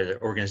out to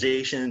other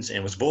organizations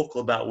and was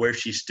vocal about where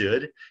she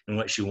stood and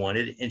what she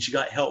wanted. And she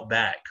got help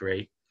back,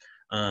 right?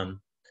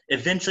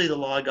 Eventually the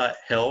law got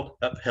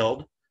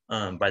upheld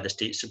by the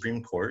state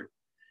Supreme Court.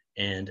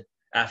 And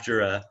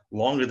after a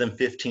longer than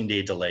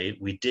 15-day delay,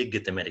 we did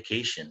get the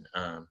medication.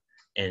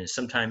 And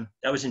sometime,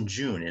 that was in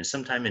June, and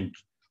sometime in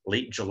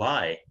late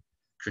July,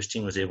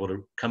 Christine was able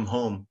to come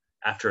home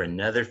after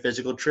another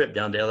physical trip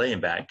down to LA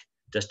and back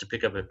just to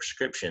pick up a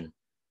prescription,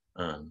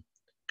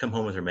 come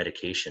home with her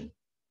medication.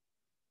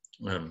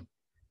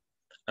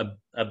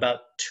 About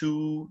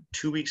two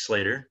weeks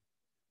later,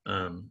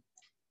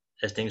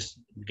 as things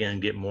began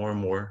to get more and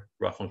more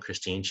rough on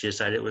Christine, she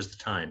decided it was the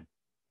time.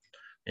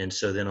 And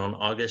so then on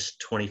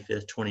August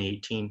 25th,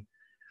 2018,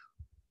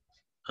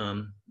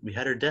 we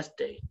had her death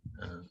day.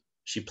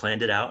 She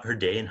planned it out, her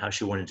day, and how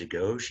she wanted to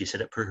go. She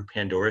set up her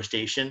Pandora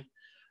station.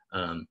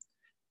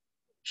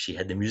 She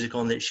had the music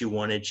on that she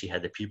wanted. She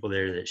had the people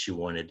there that she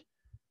wanted.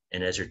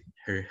 And as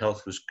her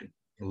health was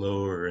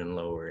lower and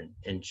lower,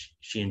 and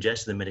she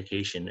ingested the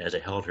medication as I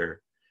held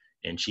her,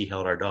 and she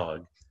held our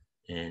dog,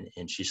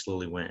 and she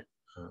slowly went.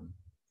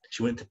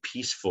 She went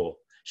peaceful.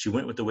 She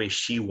went with the way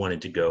she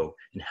wanted to go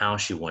and how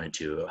she wanted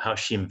to, how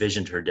she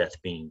envisioned her death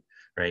being,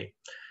 right?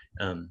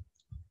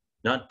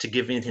 Not to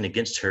give anything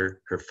against her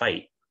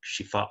fight.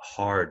 She fought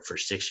hard for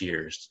 6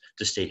 years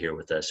to stay here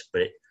with us,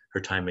 but her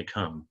time had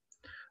come.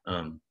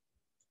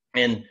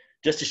 And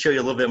just to show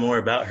you a little bit more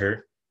about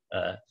her,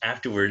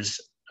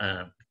 afterwards,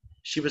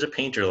 she was a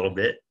painter a little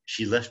bit.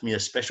 She left me a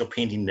special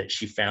painting that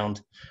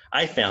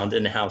I found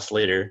in the house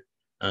later.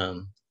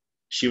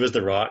 she was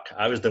the rock.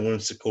 I was the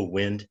whimsical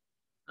wind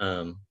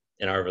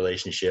in our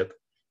relationship.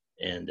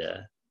 And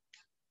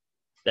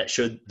that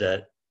showed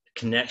the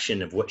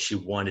connection of what she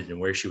wanted and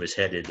where she was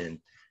headed in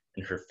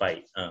her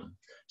fight.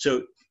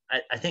 So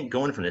I think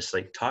going from this,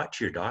 like, talk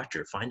to your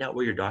doctor, find out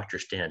where your doctor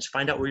stands,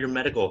 find out where your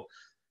medical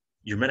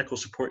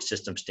support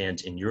system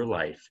stands in your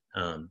life,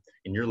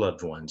 in your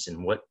loved ones,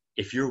 and what,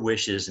 if your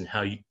wishes and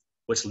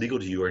what's legal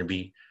to you are going to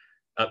be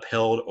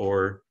upheld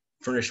or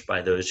furnished by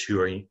those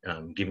who are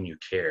giving you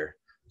care.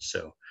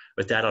 So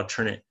with that, I'll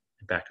turn it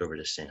back over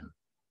to Sam.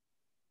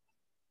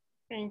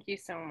 Thank you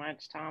so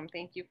much, Tom.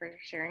 Thank you for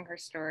sharing her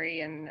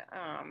story and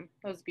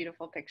those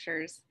beautiful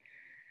pictures.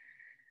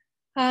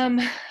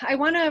 I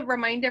want to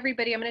remind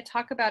everybody, I'm going to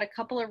talk about a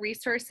couple of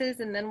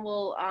resources, and then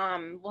we'll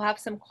have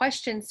some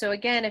questions. So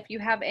again, if you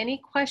have any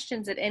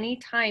questions at any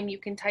time, you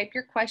can type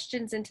your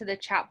questions into the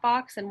chat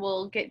box, and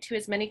we'll get to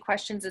as many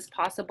questions as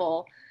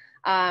possible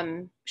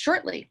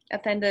shortly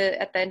at the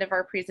end of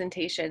our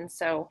presentation.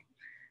 So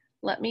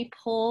let me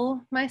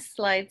pull my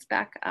slides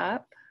back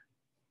up.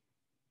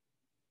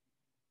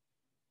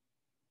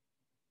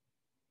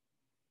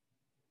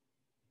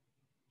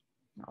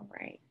 All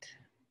right.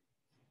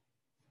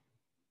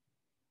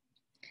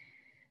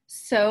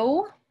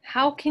 So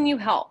how can you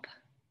help?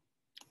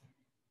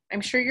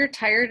 I'm sure you're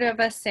tired of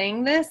us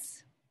saying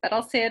this, but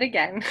I'll say it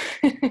again.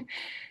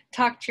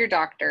 Talk to your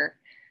doctor.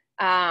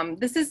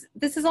 This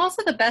is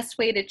also the best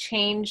way to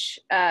change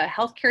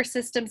healthcare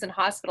systems and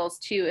hospitals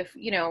too. If,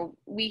 you know,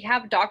 we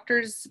have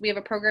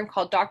a program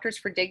called Doctors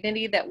for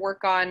Dignity that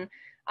work on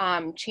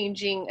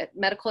changing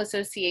medical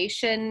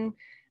association,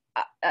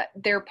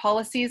 their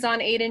policies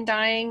on aid in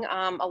dying.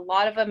 A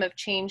lot of them have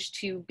changed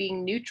to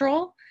being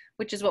neutral,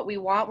 which is what we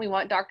want. We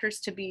want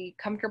doctors to be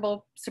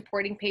comfortable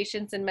supporting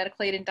patients in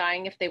medical aid in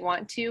dying if they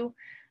want to.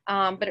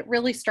 But it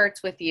really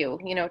starts with you.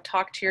 You know,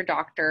 talk to your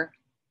doctor.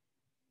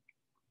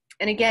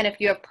 And again, if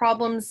you have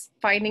problems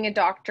finding a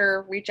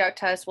doctor, reach out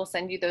to us. We'll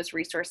send you those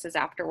resources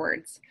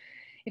afterwards.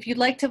 If you'd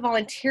like to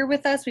volunteer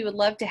with us, we would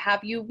love to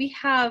have you. We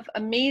have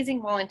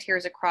amazing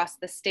volunteers across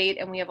the state,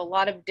 and we have a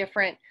lot of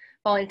different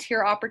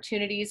volunteer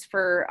opportunities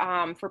for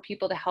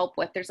people to help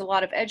with. There's a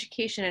lot of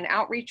education and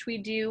outreach we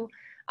do,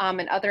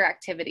 and other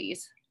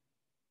activities.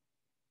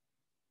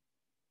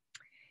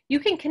 You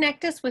can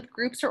connect us with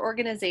groups or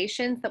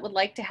organizations that would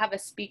like to have a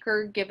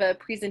speaker give a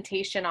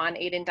presentation on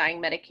aid in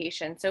dying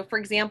medication. So for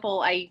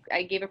example, I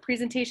gave a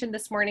presentation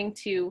this morning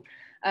to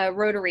a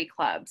Rotary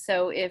Club.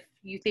 So if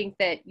you think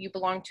that you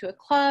belong to a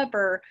club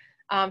or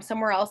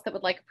somewhere else that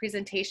would like a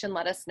presentation,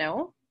 let us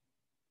know.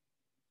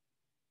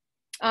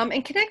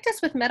 And connect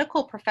us with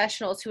medical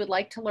professionals who would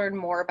like to learn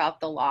more about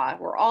the law.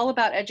 We're all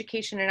about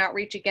education and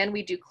outreach. Again,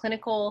 we do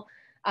clinical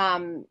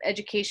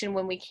education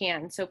when we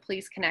can, so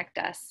please connect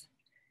us.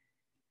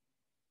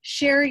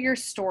 Share your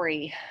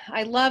story.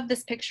 I love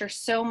this picture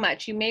so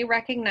much. You may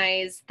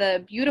recognize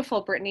the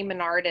beautiful Brittany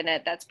Menard in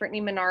it. That's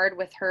Brittany Menard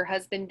with her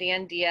husband,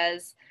 Dan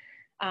Diaz.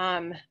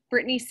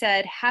 Brittany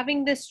said,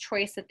 having this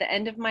choice at the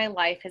end of my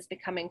life has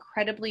become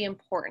incredibly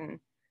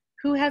important.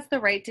 Who has the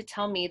right to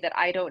tell me that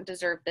I don't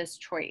deserve this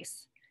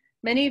choice?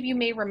 Many of you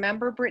may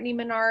remember Brittany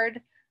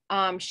Menard.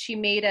 She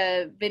made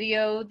a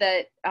video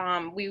that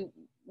we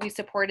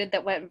supported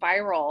that went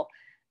viral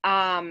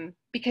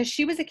because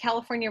she was a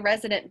California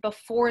resident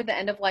before the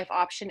End of Life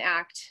Option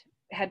Act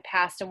had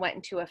passed and went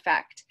into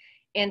effect.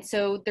 And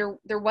so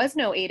there was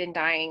no aid in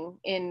dying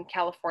in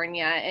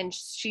California, and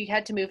she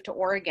had to move to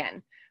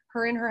Oregon.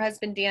 Her and her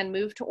husband, Dan,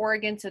 moved to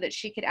Oregon so that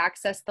she could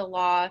access the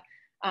law.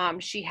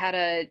 She had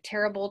a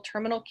terrible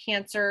terminal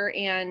cancer,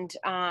 and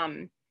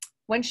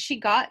once she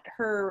got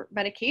her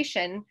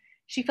medication,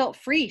 she felt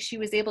free. She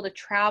was able to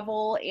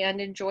travel and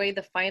enjoy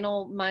the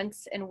final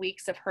months and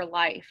weeks of her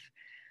life.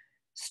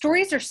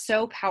 Stories are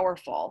so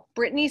powerful.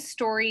 Brittany's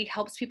story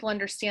helps people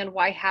understand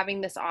why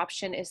having this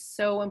option is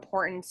so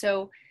important.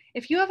 So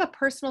if you have a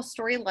personal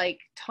story like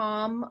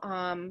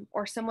Tom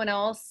or someone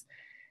else,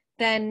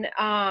 then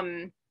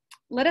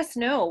let us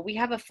know. We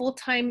have a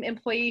full-time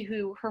employee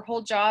who her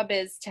whole job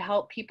is to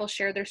help people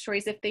share their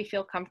stories if they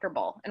feel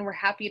comfortable. And we're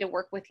happy to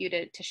work with you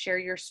to share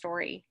your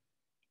story.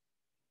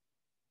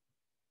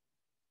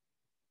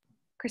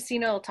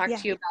 Christina will talk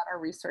to you about our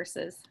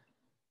resources.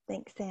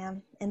 Thanks,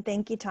 Sam. And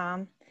thank you,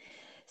 Tom.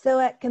 So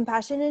at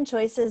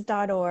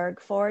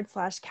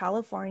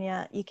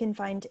compassionandchoices.org/California, you can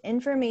find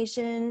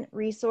information,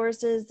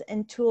 resources,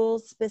 and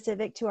tools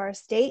specific to our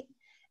state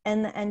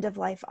and the End of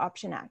Life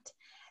Option Act.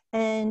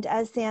 And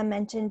as Sam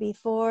mentioned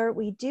before,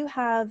 we do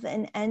have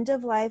an end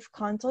of life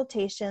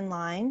consultation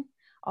line,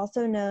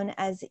 also known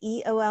as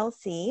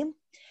EOLC,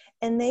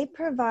 and they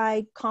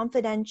provide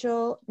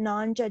confidential,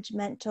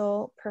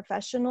 non-judgmental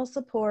professional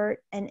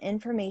support and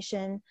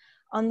information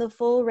on the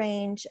full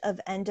range of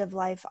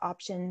end-of-life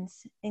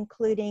options,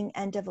 including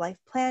end-of-life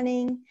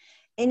planning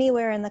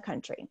anywhere in the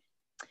country.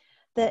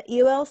 The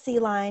EOLC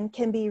line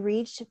can be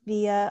reached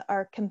via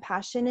our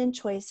Compassion and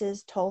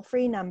Choices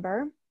toll-free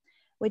number,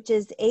 which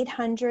is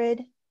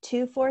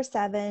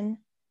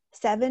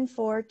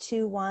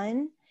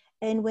 800-247-7421,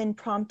 and when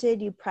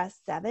prompted, you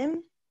press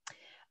 7.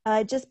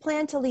 Just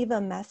plan to leave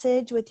a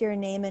message with your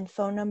name and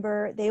phone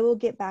number. They will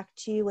get back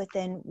to you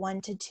within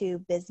 1 to 2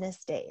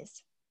 business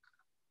days.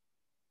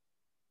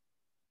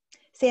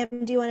 Sam,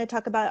 do you want to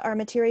talk about our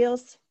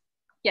materials?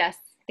 Yes,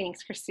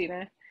 thanks,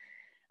 Christina.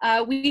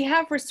 We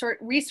have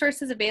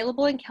resources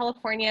available in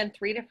California in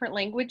 3 different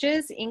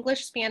languages: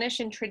 English, Spanish,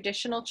 and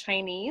traditional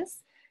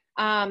Chinese.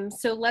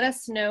 So let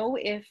us know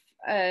if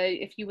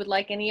you would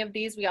like any of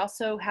these. We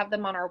also have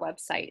them on our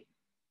website.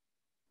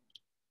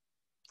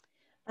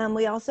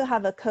 We also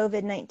have a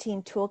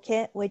COVID-19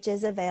 toolkit, which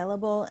is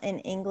available in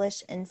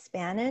English and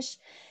Spanish,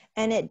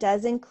 and it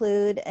does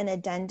include an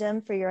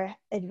addendum for your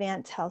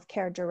advanced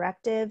healthcare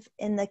directive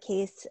in the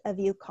case of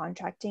you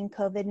contracting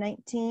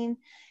COVID-19,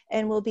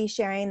 and we'll be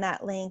sharing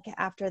that link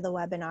after the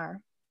webinar.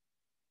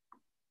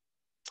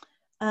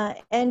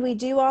 And we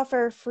do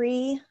offer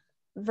free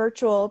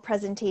virtual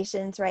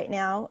presentations right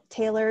now,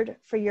 tailored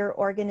for your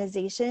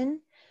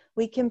organization.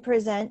 We can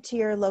present to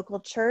your local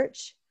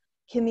church,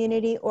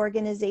 community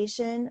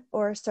organization,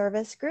 or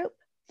service group.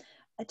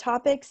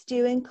 Topics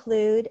do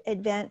include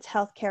advanced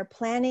healthcare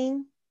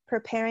planning,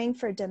 preparing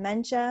for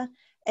dementia,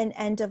 and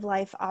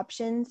end-of-life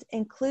options,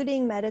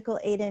 including medical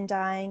aid in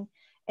dying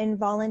and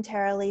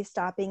voluntarily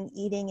stopping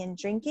eating and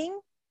drinking.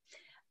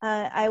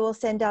 I will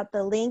send out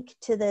the link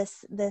to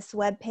this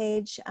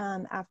webpage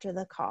after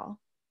the call.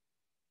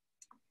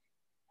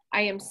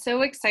 I am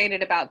so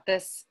excited about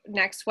this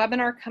next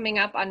webinar coming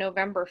up on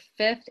November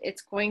 5th.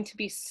 It's going to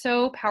be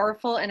so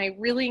powerful, and I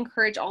really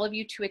encourage all of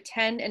you to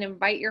attend and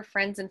invite your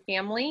friends and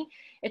family.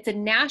 It's a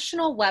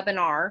national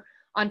webinar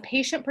on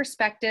patient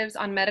perspectives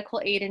on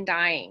medical aid in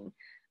dying.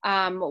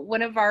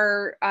 One of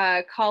our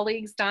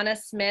colleagues, Donna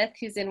Smith,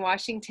 who's in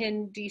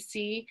Washington,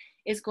 D.C.,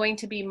 is going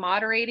to be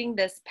moderating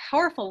this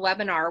powerful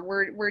webinar.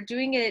 We're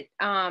doing it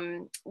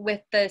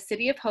with the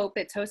City of Hope.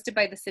 It's hosted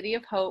by the City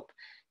of Hope.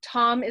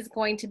 Tom is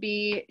going to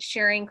be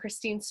sharing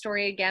Christine's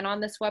story again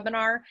on this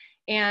webinar.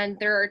 And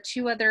there are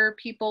 2 other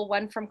people,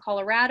 one from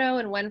Colorado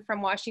and one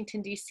from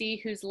Washington,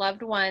 D.C., whose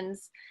loved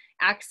ones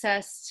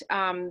accessed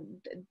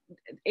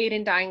aid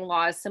in dying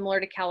laws similar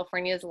to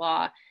California's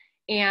law.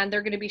 And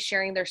they're going to be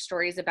sharing their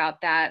stories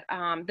about that.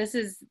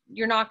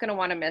 You're not going to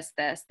want to miss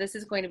this. This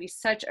is going to be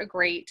such a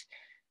great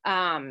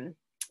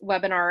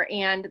webinar.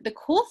 And the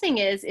cool thing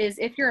is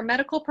if you're a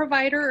medical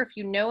provider, or if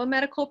you know a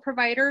medical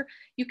provider,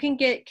 you can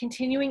get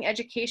continuing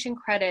education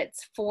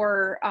credits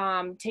for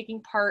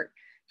taking part,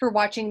 for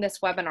watching this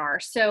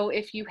webinar. So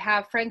if you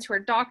have friends who are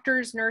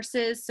doctors,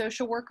 nurses,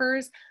 social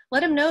workers, let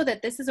them know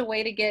that this is a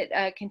way to get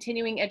a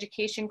continuing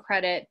education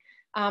credit,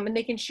 and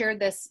they can share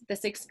this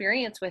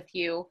experience with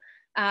you.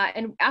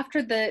 And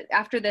after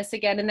this,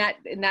 again, in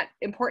that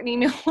important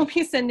email we'll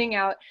be sending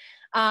out,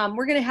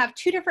 we're going to have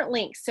 2 different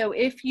links. So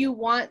if you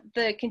want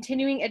the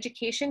continuing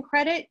education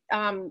credit,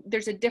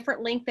 there's a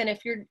different link than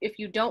if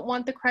you don't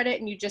want the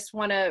credit and you just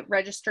want to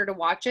register to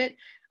watch it.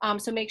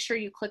 So make sure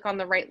you click on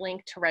the right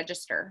link to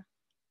register.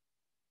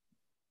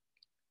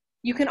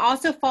 You can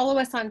also follow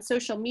us on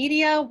social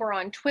media. We're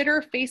on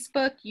Twitter,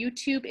 Facebook,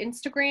 YouTube,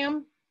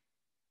 Instagram.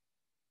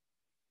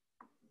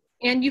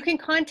 And you can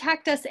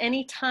contact us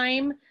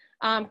anytime.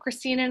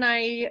 Christine and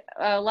I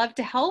love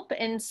to help,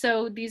 and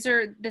so these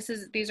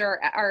are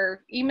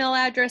our email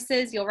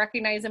addresses. You'll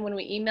recognize them when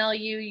we email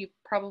you. You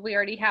probably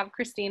already have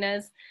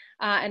Christina's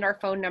and our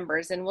phone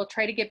numbers, and we'll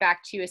try to get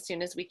back to you as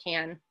soon as we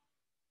can.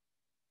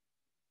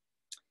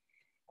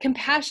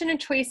 Compassion and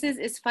Choices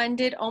is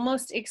funded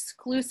almost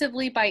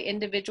exclusively by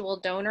individual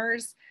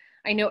donors.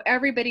 I know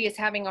everybody is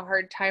having a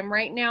hard time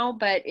right now,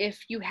 but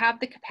if you have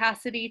the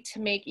capacity to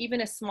make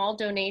even a small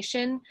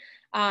donation,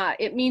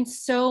 it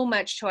means so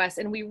much to us,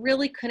 and we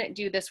really couldn't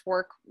do this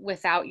work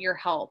without your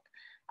help.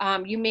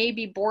 You may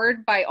be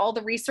bored by all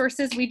the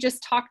resources we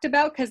just talked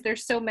about, because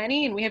there's so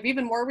many, and we have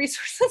even more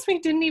resources we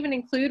didn't even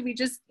include. We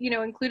just,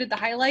 included the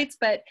highlights,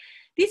 but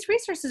these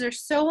resources are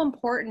so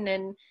important,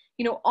 and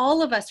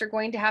all of us are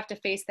going to have to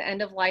face the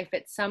end of life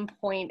at some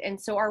point, and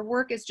so our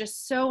work is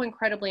just so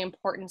incredibly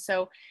important.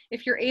 So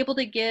if you're able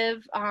to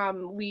give,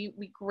 we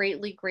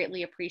greatly,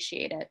 greatly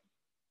appreciate it.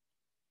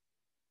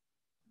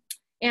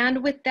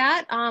 And with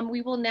that,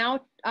 we will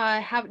now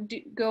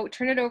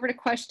turn it over to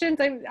questions.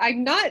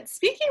 I'm not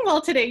speaking well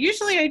today.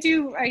 Usually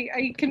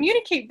I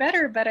communicate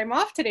better, but I'm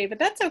off today, but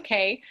that's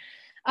okay.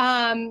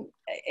 At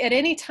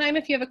any time,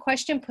 if you have a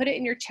question, put it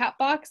in your chat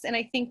box, and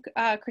I think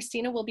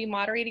Christina will be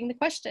moderating the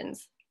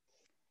questions.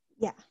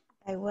 Yeah,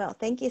 I will.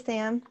 Thank you,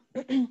 Sam.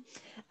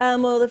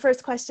 Well, the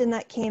first question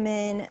that came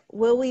in,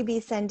 will we be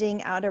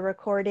sending out a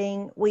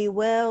recording? We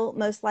will.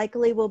 Most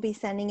likely we'll be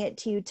sending it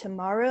to you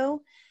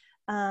tomorrow.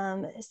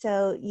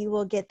 So you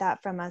will get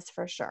that from us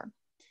for sure.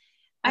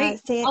 Go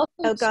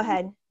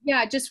ahead.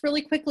 Yeah, just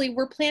really quickly,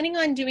 we're planning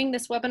on doing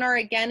this webinar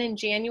again in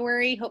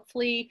January.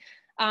 Hopefully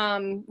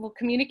we'll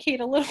communicate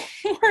a little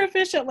more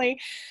efficiently.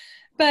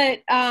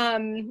 But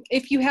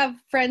if you have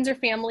friends or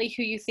family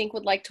who you think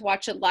would like to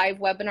watch a live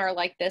webinar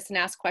like this and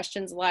ask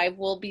questions live,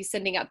 we'll be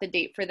sending out the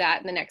date for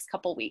that in the next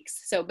couple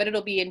weeks. But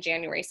it'll be in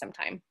January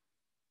sometime.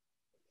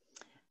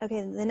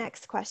 Okay, the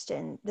next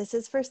question. This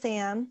is for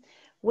Sam.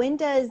 When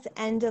does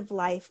end of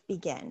life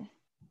begin?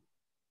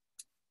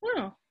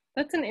 Oh,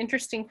 that's an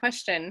interesting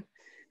question.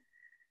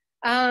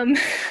 I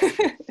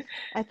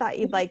thought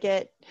you'd like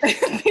it.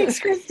 Thanks,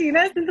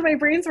 Christina, since my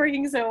brain's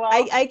working so well.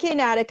 I can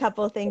add a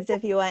couple things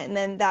if you want, and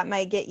then that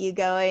might get you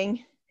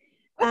going.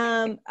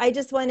 I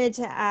just wanted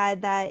to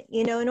add that,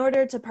 in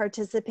order to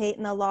participate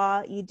in the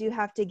law, you do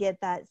have to get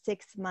that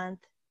 6-month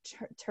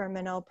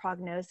terminal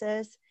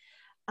prognosis.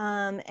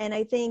 And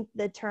I think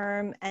the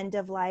term end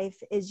of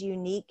life is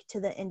unique to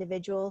the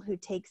individual who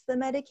takes the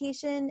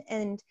medication.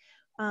 And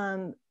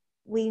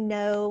we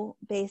know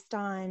based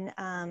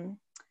on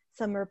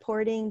some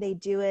reporting, they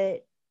do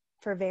it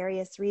for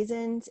various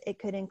reasons. It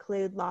could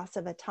include loss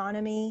of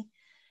autonomy,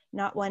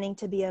 not wanting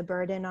to be a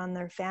burden on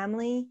their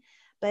family.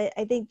 But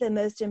I think the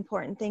most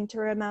important thing to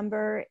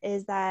remember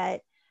is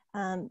that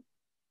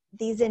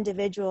these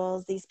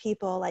individuals, these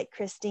people like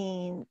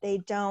Christine, they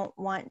don't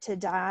want to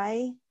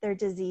die. Their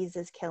disease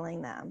is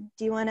killing them.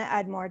 Do you want to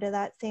add more to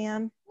that,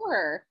 Sam?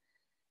 Sure.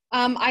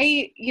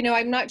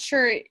 I'm not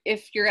sure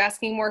if you're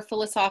asking more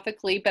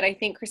philosophically, but I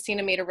think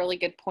Christina made a really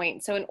good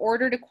point. So in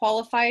order to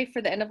qualify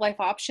for the End of Life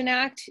Option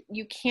Act,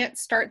 you can't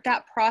start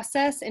that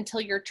process until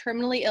you're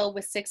terminally ill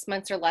with 6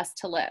 months or less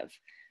to live.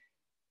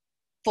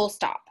 Full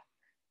stop.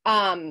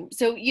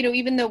 So,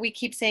 even though we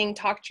keep saying,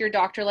 talk to your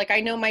doctor, like I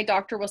know my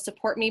doctor will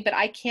support me, but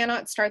I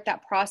cannot start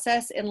that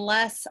process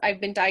unless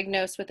I've been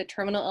diagnosed with a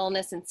terminal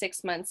illness and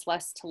 6 months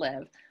less to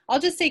live. I'll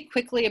just say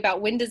quickly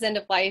about when does end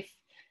of life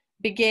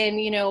begin.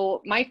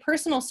 My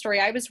personal story,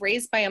 I was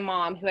raised by a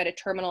mom who had a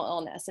terminal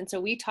illness. And so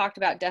we talked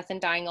about death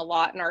and dying a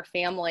lot in our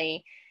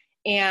family.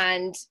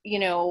 And,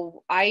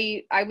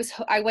 I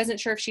wasn't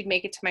sure if she'd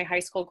make it to my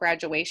high school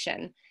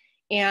graduation.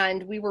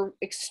 And we were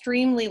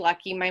extremely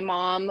lucky. My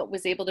mom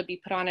was able to be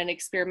put on an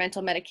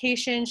experimental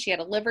medication. She had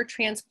a liver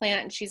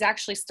transplant, and she's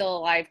actually still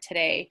alive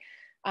today,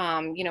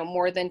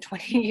 more than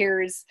 20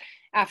 years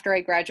after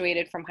I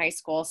graduated from high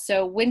school.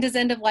 So when does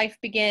end of life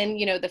begin?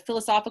 The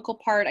philosophical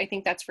part, I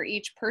think that's for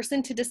each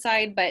person to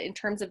decide. But in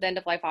terms of the End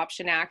of Life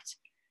Option Act,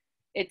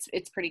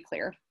 it's pretty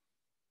clear.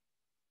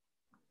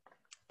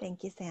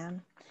 Thank you,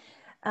 Sam.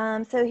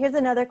 So here's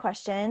another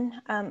question,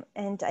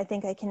 and I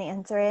think I can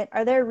answer it.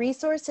 Are there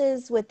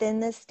resources within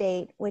the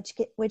state which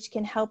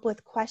can help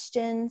with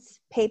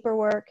questions,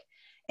 paperwork,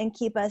 and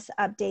keep us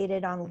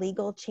updated on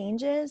legal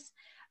changes?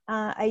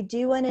 I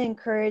do want to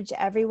encourage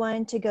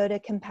everyone to go to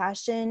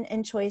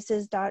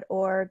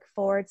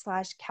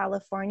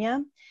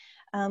compassionandchoices.org/California,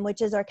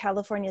 which is our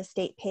California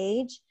state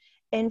page.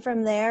 And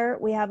from there,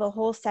 we have a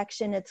whole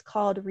section. It's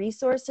called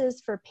Resources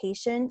for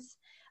Patients.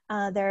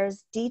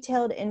 There's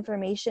detailed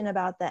information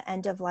about the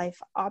End of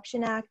Life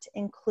Option Act,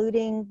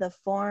 including the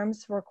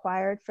forms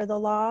required for the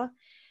law.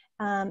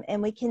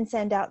 And we can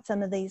send out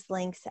some of these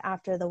links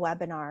after the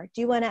webinar.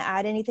 Do you want to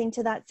add anything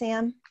to that,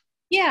 Sam?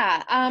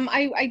 Yeah,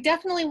 I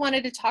definitely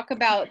wanted to talk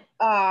about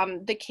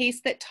the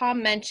case that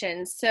Tom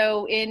mentioned.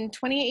 So in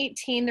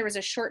 2018, there was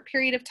a short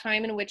period of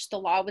time in which the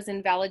law was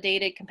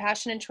invalidated.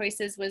 Compassion and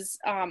Choices was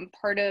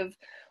part of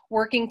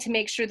working to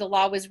make sure the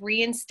law was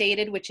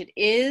reinstated, which it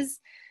is.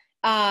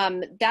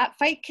 That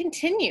fight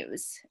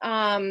continues,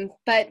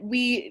 but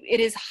it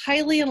is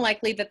highly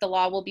unlikely that the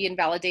law will be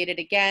invalidated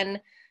again.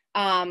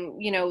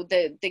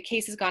 The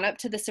case has gone up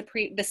to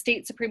the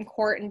state Supreme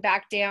Court and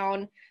back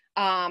down.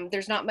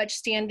 There's not much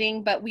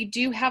standing, but we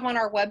do have on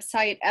our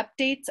website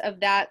updates of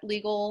that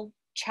legal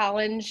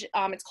challenge.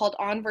 It's called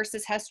On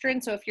versus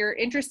Hestron. So if you're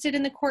interested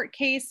in the court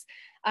case,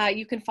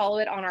 you can follow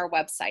it on our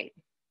website.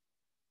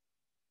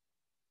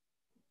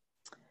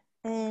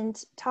 And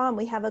Tom,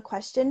 we have a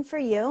question for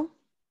you.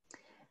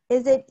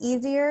 Is it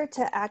easier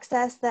to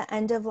access the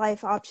End of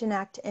Life Option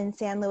Act in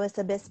San Luis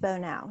Obispo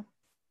now?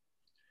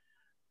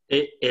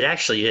 It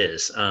actually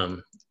is.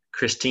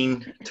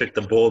 Christine took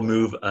the bold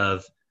move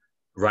of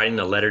writing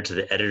a letter to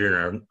the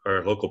editor in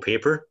our local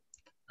paper.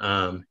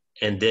 And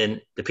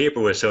then the paper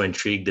was so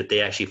intrigued that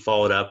they actually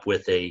followed up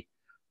with a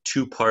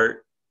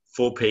 2-part,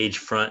 full-page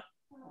front,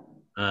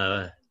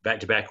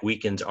 back-to-back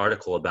weekends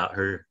article about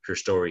her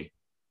story.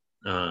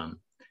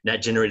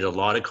 That generated a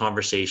lot of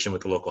conversation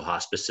with the local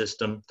hospice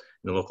system and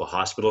the local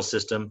hospital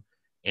system.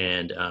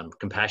 And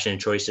Compassion and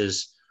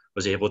Choices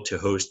was able to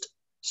host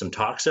some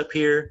talks up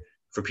here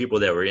for people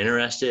that were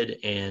interested.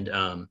 And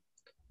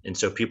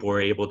so people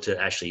were able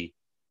to actually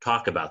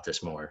talk about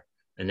this more.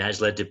 And that has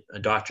led to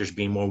doctors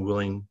being more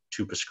willing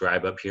to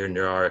prescribe up here. And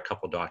there are a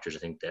couple of doctors, I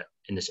think, that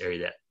in this area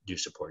that do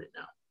support it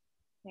now.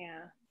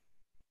 Yeah.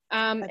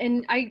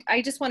 And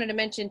I just wanted to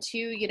mention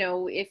too,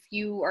 if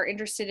you are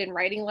interested in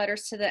writing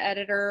letters to the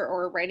editor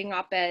or writing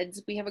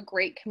op-eds, we have a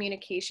great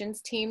communications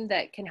team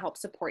that can help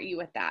support you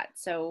with that.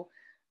 So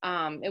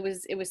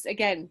it was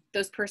again,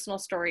 those personal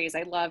stories.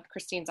 I loved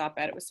Christine's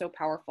op-ed. It was so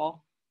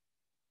powerful.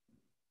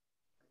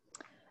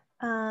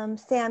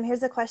 Sam,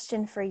 here's a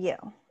question for you.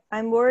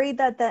 I'm worried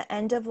that the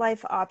End of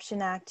Life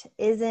Option Act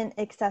isn't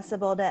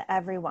accessible to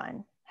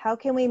everyone. How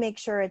can we make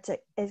sure it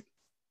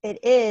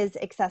is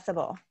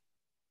accessible?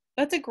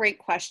 That's a great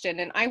question.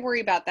 And I worry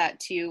about that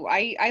too.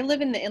 I live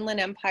in the Inland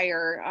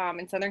Empire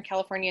in Southern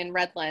California in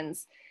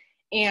Redlands.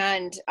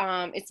 And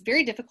it's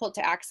very difficult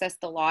to access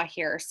the law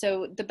here.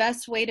 So the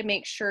best way to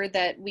make sure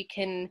that we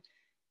can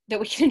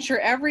ensure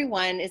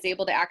everyone is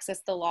able to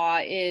access the law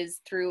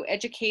is through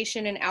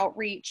education and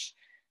outreach.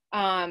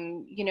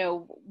 You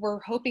know,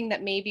 we're hoping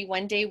that maybe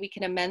one day we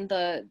can amend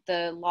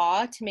the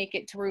law to make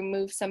it to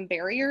remove some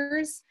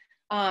barriers,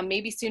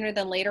 maybe sooner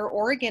than later.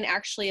 Oregon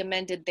actually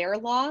amended their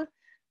law.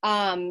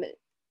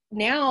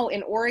 Now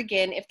in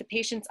Oregon, if the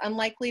patient's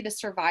unlikely to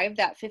survive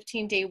that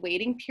 15-day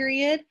waiting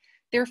period,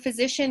 their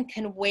physician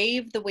can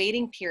waive the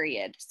waiting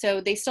period. So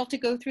they still have to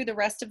go through the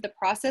rest of the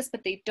process,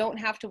 but they don't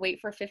have to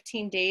wait for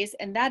 15 days.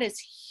 And that is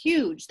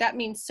huge. That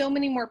means so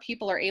many more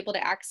people are able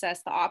to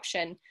access the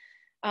option.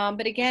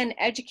 But again,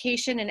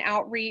 education and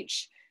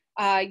outreach,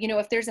 you know,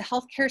 if there's a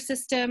healthcare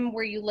system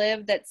where you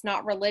live that's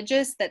not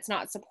religious, that's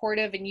not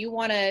supportive, and you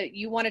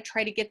wanna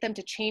try to get them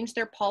to change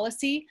their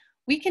policy,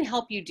 we can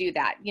help you do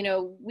that. You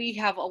know, we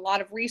have a lot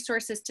of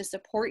resources to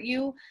support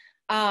you.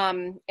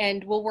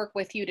 And we'll work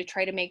with you to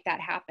try to make that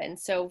happen.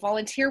 So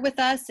volunteer with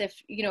us if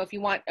you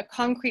want a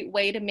concrete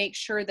way to make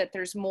sure that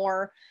there's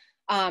more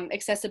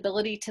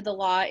accessibility to the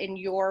law in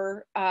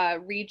your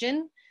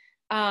region,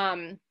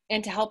 and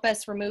to help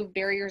us remove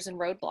barriers and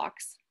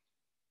roadblocks.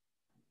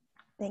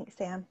 Thanks,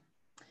 Sam.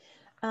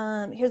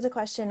 Here's a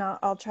question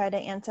I'll try to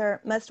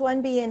answer. Must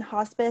one be in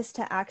hospice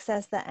to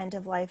access the End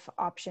of Life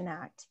Option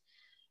Act?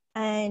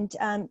 And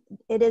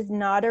it is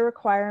not a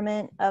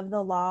requirement of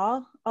the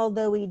law,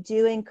 although we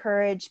do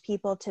encourage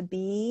people to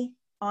be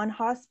on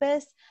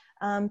hospice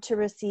to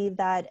receive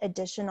that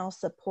additional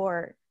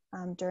support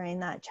during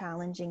that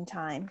challenging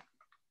time.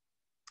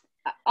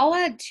 I'll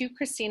add too,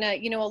 Christina,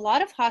 you know, a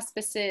lot of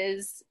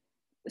hospices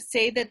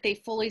say that they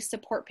fully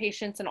support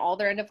patients in all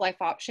their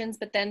end-of-life options,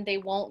 but then they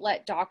won't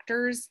let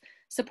doctors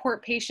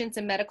support patients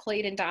in medical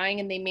aid and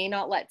dying, and they may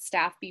not let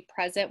staff be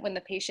present when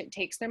the patient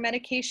takes their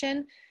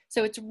medication.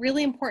 So it's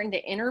really important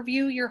to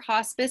interview your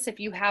hospice if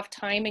you have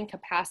time and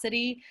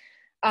capacity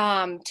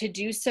to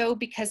do so,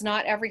 because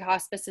not every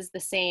hospice is the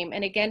same.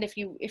 And again, if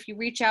you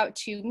reach out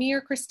to me or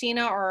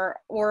Christina or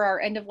our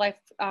end of life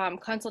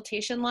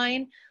consultation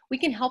line, we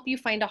can help you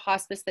find a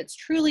hospice that's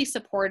truly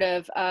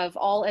supportive of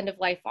all end of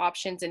life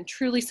options and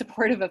truly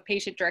supportive of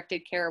patient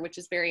directed care, which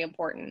is very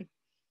important.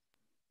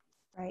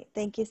 Right.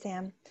 Thank you,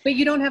 Sam. But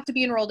you don't have to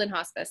be enrolled in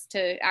hospice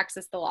to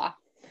access the law.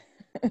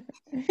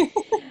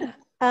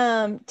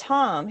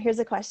 Tom, here's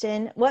a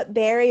question. What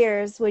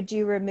barriers would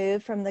you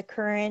remove from the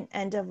current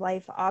End of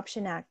Life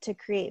Option Act to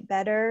create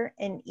better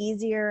and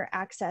easier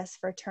access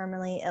for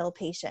terminally ill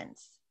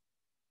patients?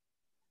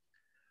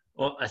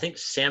 Well, I think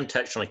Sam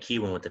touched on a key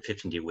one with the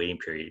 15-day waiting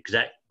period,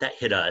 because that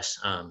hit us,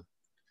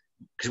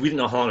 because we didn't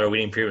know how long our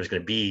waiting period was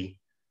going to be.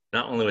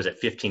 Not only was it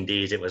 15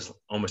 days, it was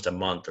almost a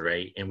month,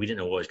 right? And we didn't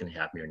know what was going to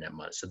happen during that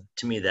month. So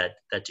to me,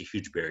 that's a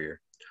huge barrier.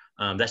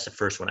 That's the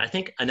first one. I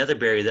think another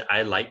barrier that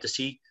I like to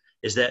see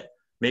is that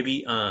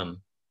maybe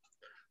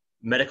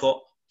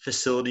medical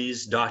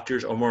facilities,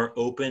 doctors are more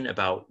open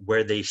about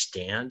where they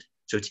stand.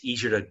 So it's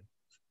easier to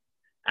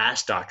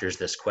ask doctors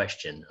this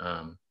question.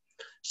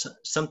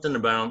 Something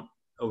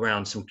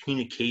around some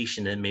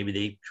communication that maybe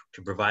they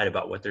could provide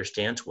about what their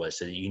stance was,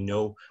 so that you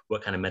know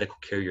what kind of medical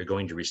care you're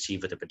going to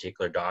receive with a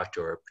particular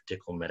doctor or a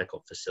particular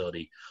medical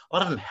facility. A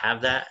lot of them have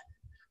that,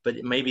 but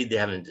maybe they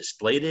haven't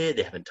displayed it,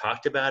 they haven't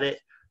talked about it.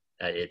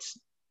 It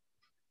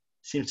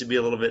seems to be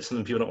a little bit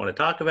something people don't want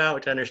to talk about,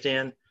 which I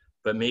understand,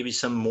 but maybe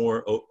some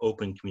more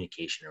open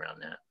communication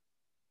around that.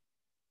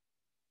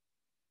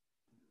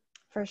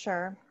 For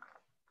sure.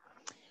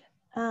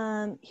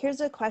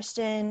 Here's a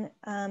question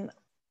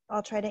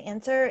I'll try to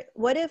answer.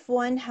 What if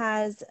one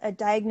has a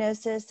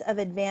diagnosis of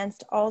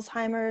advanced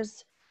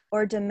Alzheimer's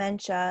or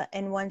dementia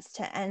and wants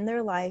to end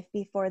their life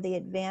before the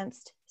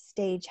advanced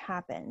stage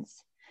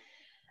happens?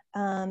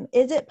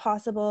 Is it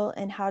possible,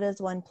 and how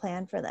does one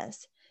plan for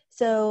this?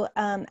 So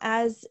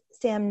as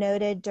Sam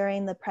noted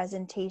during the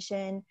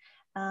presentation,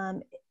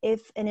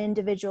 if an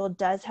individual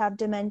does have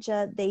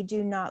dementia, they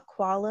do not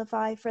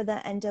qualify for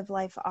the End of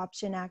Life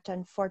Option Act,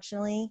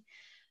 unfortunately.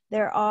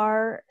 There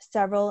are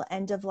several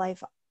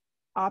end-of-life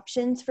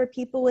options for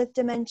people with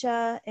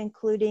dementia,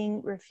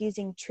 including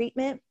refusing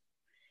treatment,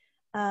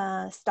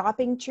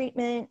 stopping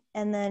treatment,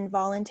 and then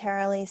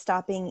voluntarily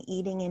stopping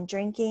eating and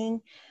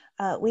drinking.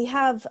 We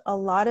have a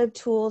lot of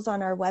tools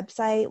on our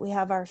website. We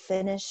have our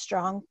Finish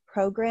Strong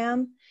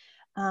program,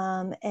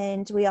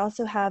 and we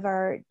also have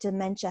our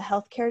dementia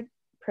healthcare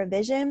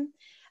provision.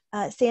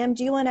 Sam,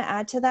 do you want to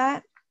add to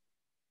that?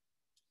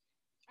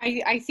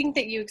 I think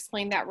that you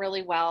explained that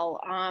really well.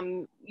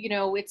 You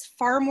know, it's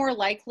far more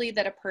likely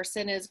that a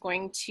person is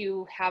going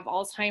to have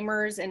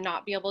Alzheimer's and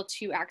not be able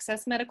to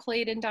access medical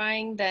aid in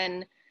dying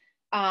than,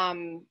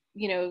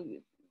 you know,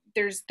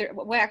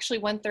 actually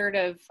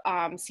 1/3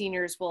 of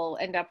seniors will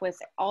end up with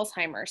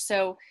Alzheimer's.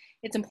 So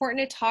it's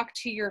important to talk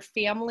to your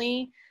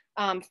family,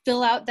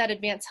 fill out that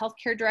advanced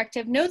healthcare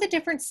directive, know the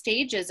different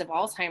stages of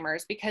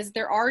Alzheimer's, because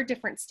there are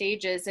different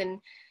stages and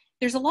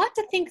there's a lot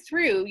to think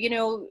through. You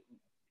know,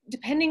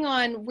 depending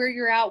on where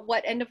you're at,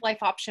 what end of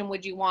life option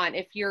would you want?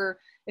 If you're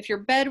if you're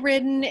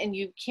bedridden and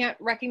you can't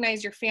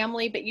recognize your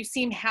family, but you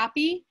seem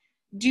happy,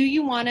 do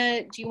you want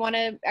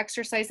to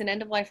exercise an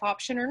end-of-life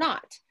option or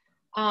not?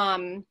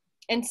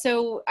 And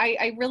so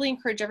I really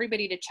encourage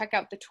everybody to check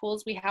out the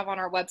tools we have on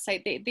our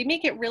website. They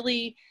make it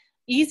really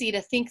easy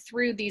to think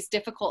through these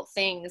difficult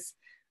things,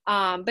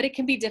 but it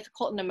can be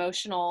difficult and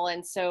emotional.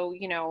 And so,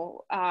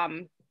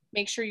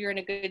 make sure you're in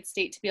a good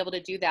state to be able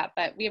to do that.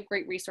 But we have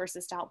great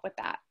resources to help with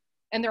that.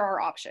 And there are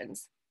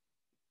options.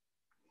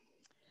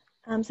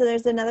 So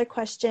there's another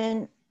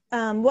question.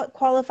 What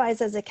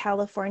qualifies as a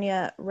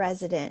California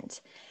resident?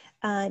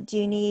 Do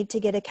you need to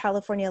get a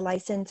California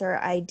license or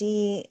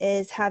ID?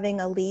 Is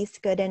having a lease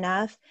good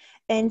enough?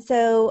 And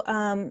so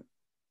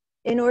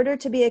in order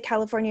to be a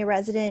California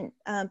resident,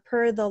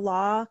 per the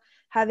law,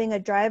 having a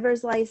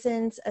driver's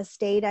license, a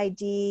state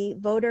ID,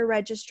 voter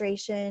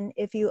registration,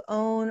 if you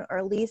own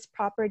or lease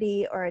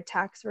property or a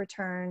tax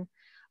return,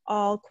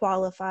 all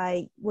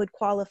would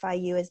qualify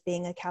you as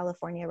being a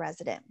California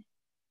resident.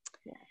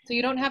 So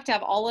you don't have to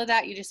have all of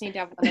that. You just need to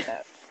have one of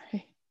those.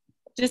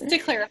 Just to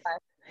clarify.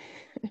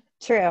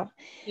 True.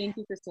 Thank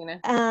you,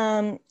 Christina.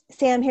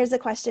 Sam, here's a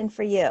question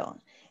for you.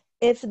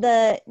 If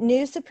the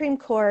new Supreme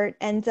Court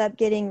ends up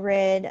getting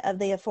rid of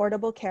the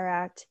Affordable Care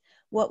Act,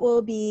 what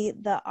will be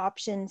the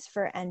options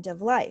for end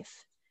of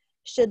life?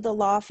 Should the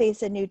law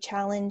face a new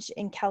challenge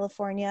in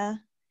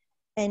California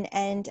and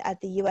end at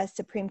the U.S.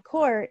 Supreme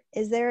Court,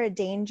 is there a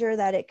danger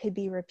that it could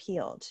be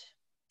repealed?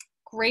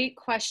 Great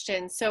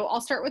question. So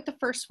I'll start with the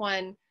first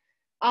one.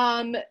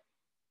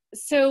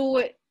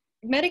 So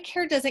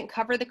Medicare doesn't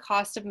cover the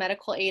cost of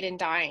medical aid in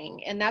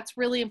dying. And that's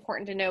really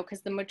important to know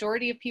because the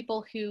majority of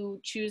people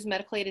who choose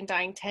medical aid in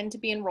dying tend to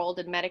be enrolled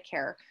in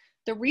Medicare.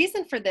 The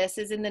reason for this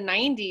is in the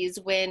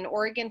 90s, when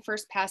Oregon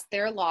first passed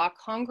their law,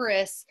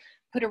 Congress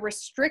put a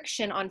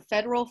restriction on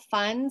federal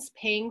funds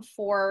paying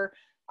for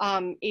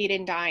aid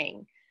in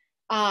dying.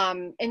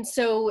 And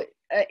so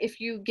if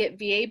you get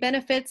VA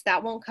benefits,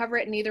 that won't cover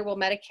it, neither will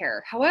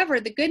Medicare. However,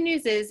 the good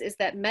news is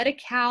that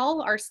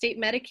Medi-Cal, our state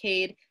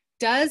Medicaid,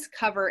 does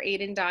cover aid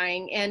in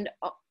dying, and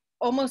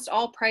almost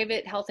all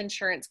private health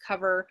insurance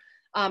cover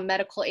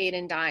medical aid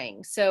in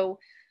dying. So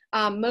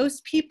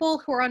most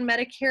people who are on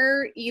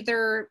Medicare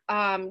either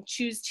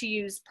choose to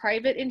use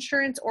private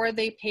insurance or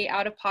they pay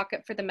out of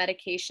pocket for the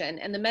medication.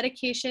 And the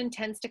medication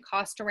tends to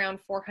cost around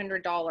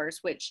 $400,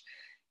 which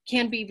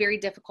can be very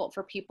difficult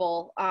for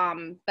people.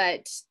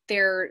 But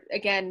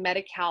again,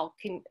 Medi-Cal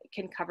can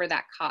cover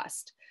that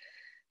cost.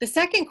 The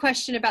second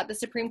question about the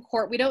Supreme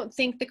Court, we don't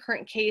think the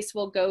current case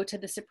will go to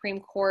the Supreme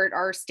Court.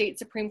 Our state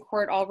Supreme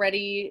Court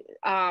already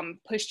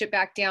pushed it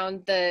back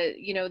down.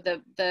 They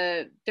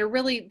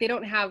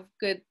don't have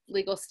good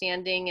legal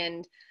standing,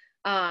 and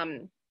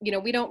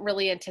we don't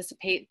really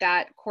anticipate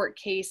that court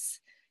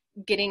case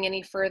getting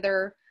any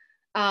further.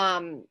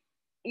 Then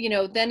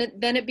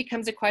it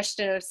becomes a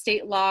question of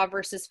state law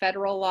versus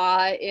federal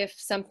law if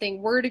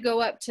something were to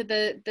go up to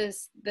the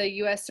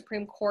U.S.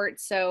 Supreme Court.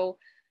 So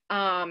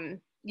I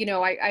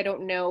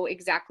don't know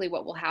exactly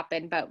what will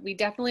happen, but we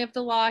definitely have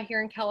the law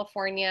here in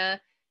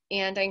California,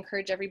 and I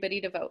encourage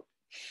everybody to vote.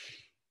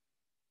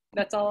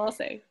 That's all I'll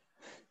say.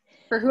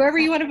 For whoever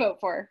you want to vote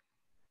for.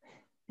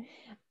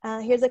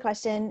 Here's a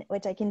question,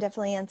 which I can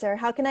definitely answer.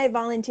 How can I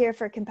volunteer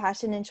for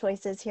Compassion and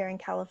Choices here in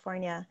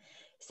California?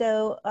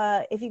 So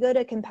if you go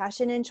to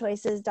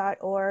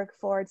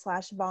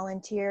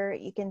compassionandchoices.org/volunteer,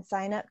 you can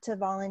sign up to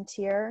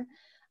volunteer.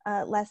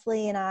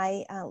 Leslie and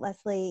I,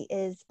 Leslie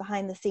is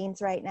behind the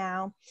scenes right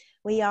now.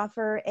 We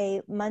offer a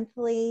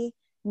monthly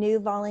new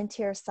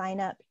volunteer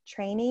sign-up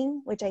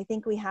training, which I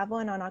think we have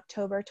one on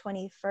October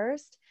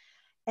 21st.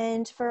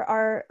 And for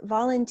our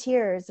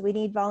volunteers, we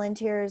need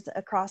volunteers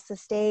across the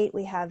state.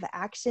 We have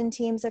action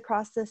teams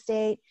across the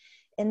state,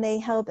 and they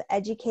help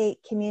educate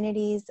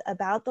communities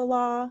about the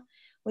law.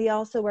 We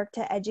also work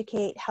to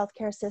educate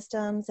healthcare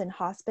systems and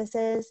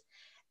hospices.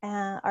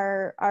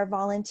 Our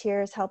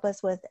volunteers help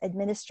us with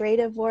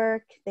administrative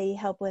work. They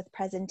help with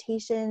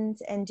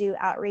presentations and do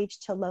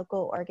outreach to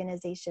local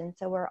organizations.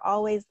 So we're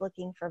always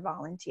looking for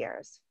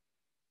volunteers.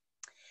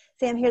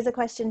 Sam, here's a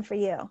question for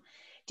you.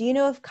 Do you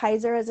know if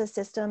Kaiser as a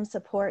system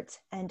supports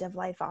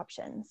end-of-life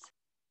options?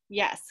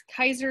 Yes,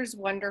 Kaiser's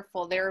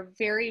wonderful. They're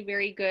very,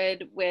 very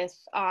good with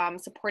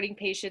supporting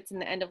patients in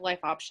the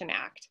End-of-Life Option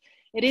Act.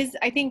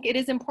 I think it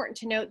is important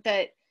to note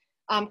that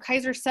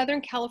Kaiser Southern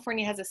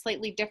California has a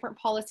slightly different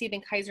policy than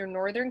Kaiser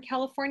Northern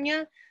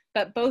California,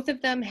 but both of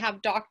them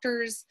have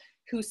doctors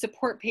who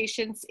support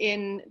patients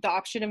in the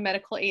option of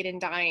medical aid in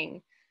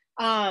dying.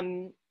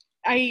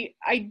 I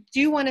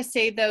do want to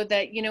say though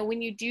that,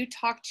 when you do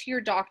talk to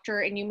your doctor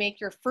and you make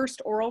your first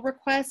oral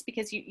request,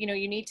 because you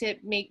need to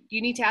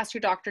ask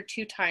your doctor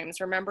 2 times,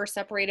 remember,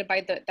 separated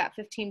by that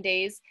 15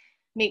 days,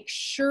 make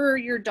sure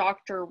your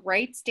doctor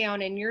writes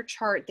down in your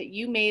chart that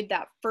you made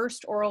that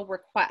first oral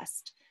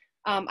request.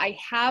 I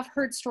have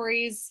heard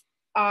stories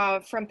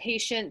from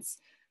patients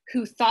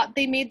who thought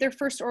they made their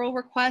first oral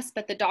request,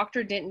 but the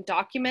doctor didn't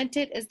document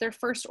it as their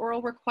first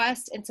oral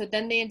request. And so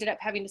then they ended up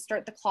having to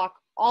start the clock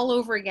all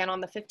over again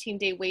on the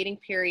 15-day waiting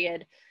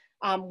period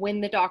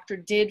when the doctor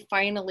did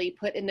finally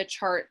put in the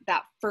chart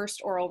that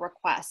first oral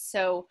request.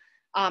 So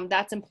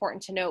that's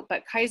important to note,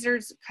 but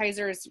Kaiser's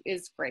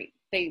is great.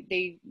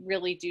 They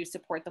really do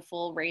support the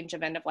full range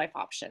of end-of-life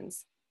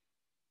options.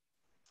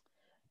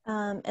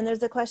 And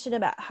there's a question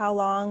about how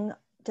long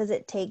does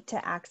it take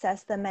to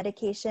access the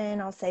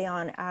medication? I'll say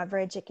on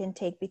average, it can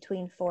take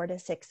between 4 to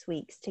 6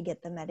 weeks to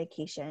get the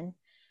medication.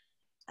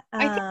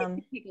 I think it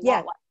can take a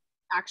lot less,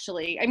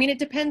 actually. I mean, it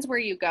depends where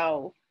you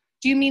go.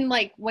 Do you mean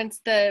like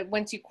once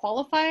you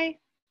qualify?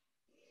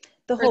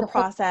 The whole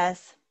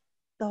process.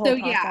 The whole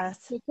process. Yeah,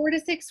 so 4 to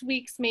 6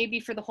 weeks maybe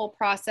for the whole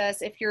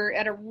process. If you're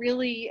at a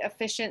really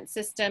efficient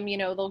system, you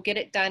know, they'll get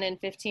it done in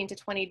 15 to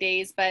 20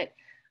 days. But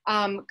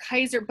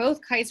both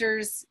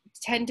Kaisers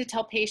tend to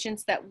tell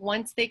patients that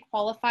once they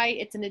qualify,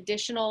 it's an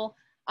additional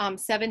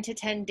 7 to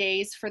 10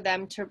 days for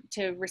them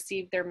to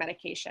receive their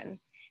medication.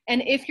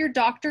 And if your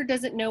doctor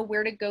doesn't know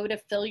where to go to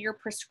fill your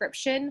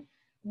prescription,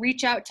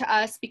 reach out to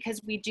us,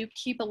 because we do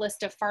keep a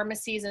list of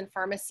pharmacies and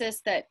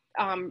pharmacists that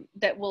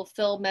will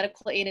fill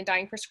medical aid and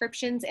dying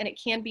prescriptions, and it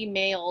can be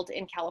mailed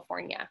in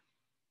California.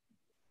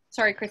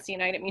 Sorry,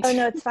 Christine, I didn't mean to. Oh,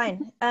 no, it's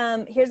fine.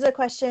 Here's a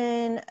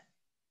question.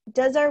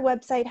 Does our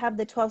website have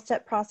the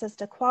 12-step process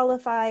to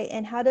qualify,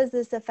 and how does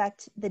this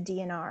affect the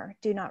DNR,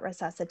 do not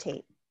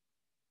resuscitate?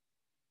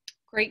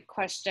 Great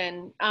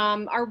question.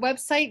 Our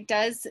website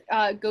does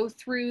go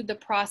through the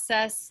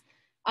process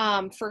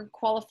for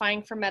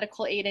qualifying for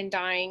medical aid and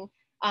dying.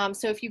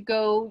 So if you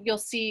go, you'll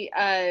see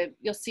a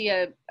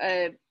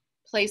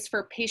place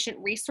for patient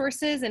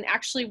resources, and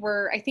actually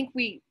I think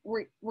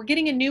we're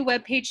getting a new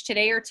web page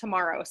today or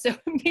tomorrow, so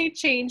it may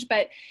change,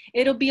 but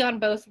it'll be on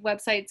both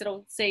websites.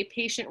 It'll say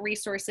patient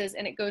resources,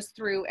 and it goes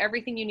through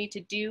everything you need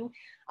to do.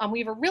 We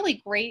have a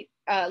really great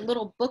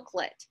little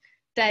booklet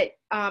that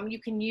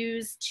you can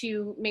use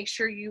to make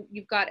sure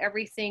you've got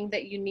everything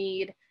that you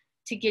need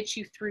to get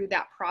you through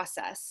that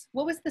process.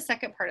 What was the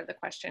second part of the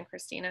question,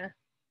 Christina?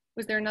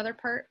 Was there another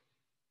part?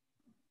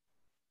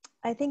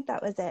 I think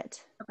that was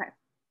it. Okay.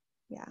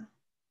 Yeah.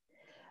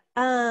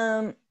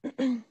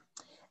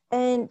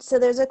 And so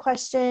there's a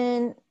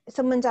question,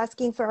 someone's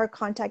asking for our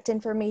contact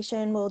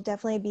information. We'll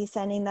definitely be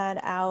sending that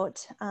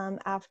out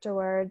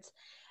afterwards.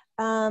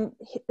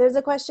 There's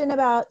a question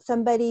about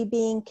somebody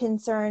being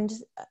concerned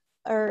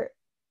or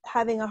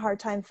having a hard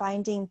time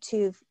finding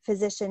two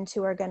physicians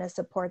who are going to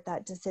support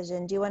that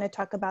decision. Do you want to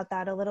talk about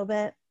that a little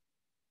bit?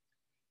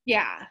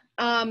 Yeah.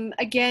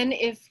 Again,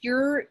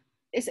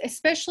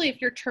 especially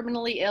if you're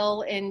terminally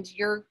ill and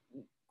you're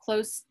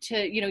close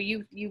to,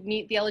 you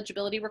meet the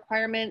eligibility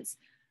requirements,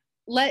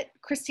 let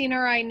Christina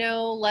or I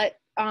know, let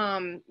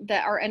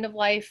our end of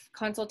life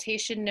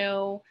consultation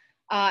know,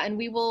 and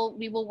we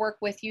will work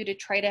with you to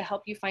try to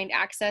help you find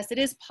access. It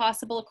is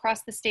possible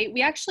across the state.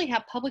 We actually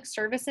have public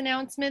service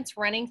announcements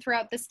running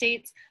throughout the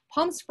states.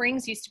 Palm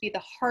Springs used to be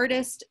the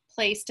hardest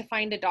place to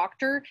find a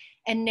doctor,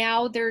 and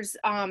now there's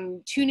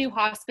 2 new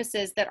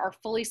hospices that are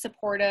fully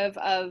supportive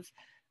of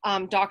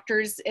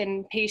doctors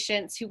and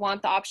patients who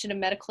want the option of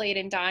medical aid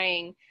and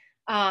dying.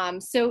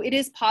 So it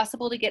is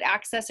possible to get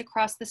access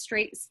across the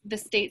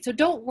state. So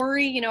don't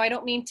worry,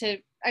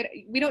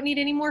 we don't need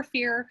any more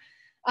fear.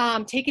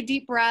 Take a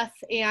deep breath,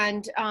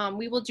 and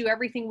we will do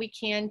everything we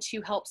can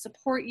to help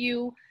support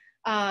you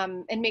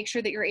and make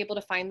sure that you're able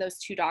to find those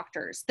 2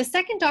 doctors. The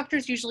second doctor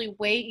is usually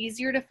way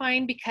easier to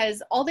find,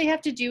 because all they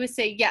have to do is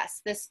say,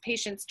 yes, this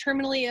patient's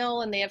terminally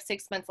ill and they have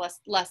 6 months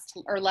less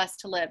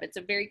to live. It's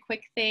a very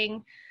quick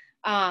thing.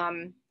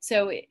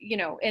 So,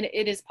 and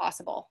it is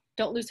possible.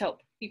 Don't lose hope.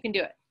 You can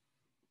do it.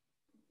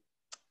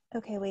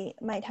 Okay, we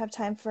might have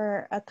time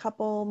for a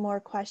couple more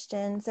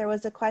questions. There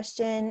was a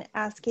question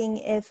asking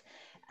if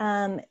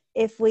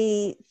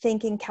we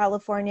think in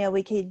California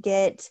we could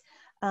get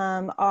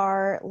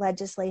our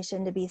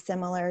legislation to be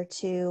similar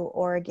to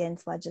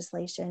Oregon's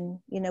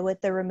legislation, with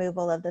the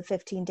removal of the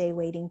 15-day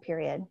waiting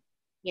period.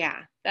 Yeah,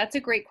 that's a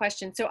great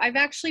question. So I've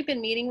actually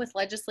been meeting with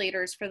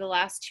legislators for the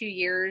last 2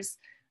 years.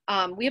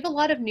 We have a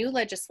lot of new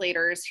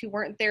legislators who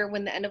weren't there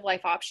when the End of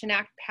Life Option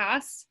Act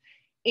passed.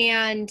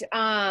 And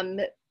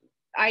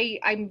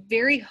I'm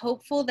very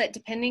hopeful that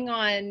depending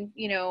on,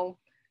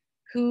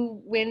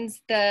 who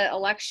wins the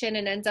election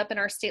and ends up in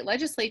our state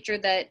legislature,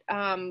 that,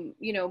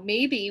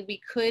 maybe we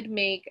could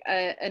make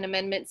an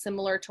amendment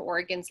similar to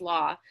Oregon's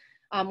law.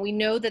 We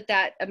know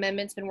that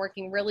amendment's been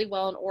working really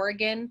well in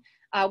Oregon.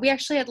 We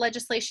actually had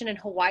legislation in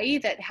Hawaii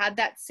that had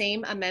that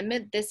same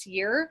amendment this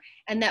year,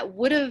 and that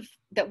would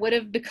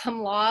have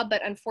become law,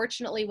 but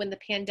unfortunately when the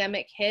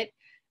pandemic hit,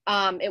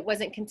 it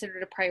wasn't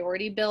considered a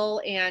priority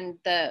bill, and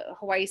the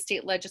Hawaii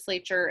state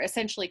legislature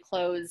essentially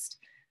closed,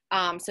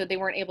 so they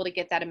weren't able to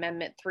get that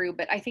amendment through.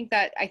 But I think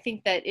that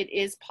it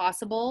is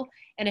possible,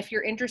 and if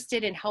you're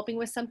interested in helping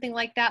with something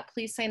like that,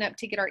 please sign up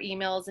to get our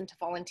emails and to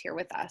volunteer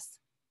with us.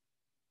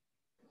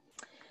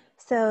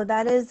 So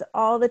that is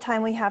all the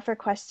time we have for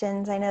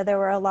questions. I know there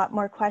were a lot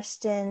more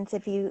questions.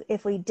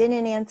 If we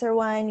didn't answer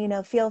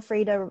one, feel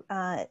free to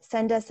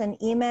send us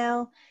an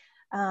email.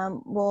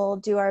 We'll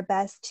do our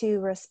best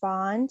to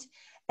respond.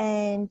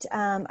 And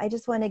I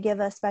just want to give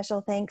a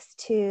special thanks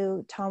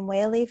to Tom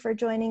Whaley for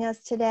joining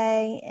us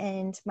today,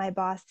 and my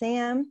boss,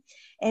 Sam,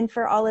 and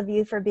for all of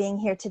you for being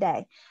here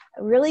today.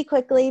 Really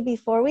quickly,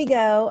 before we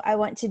go, I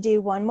want to do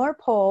one more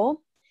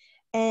poll,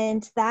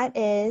 and that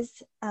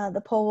is,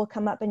 the poll will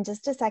come up in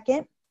just a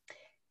second.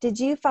 Did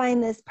you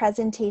find this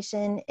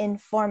presentation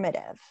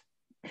informative?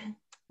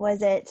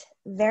 Was it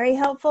very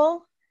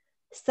helpful,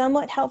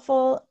 somewhat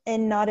helpful,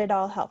 and not at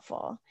all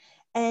helpful?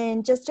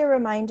 And just a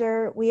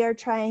reminder, we are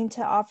trying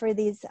to offer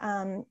these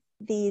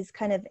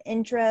kind of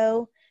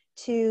intro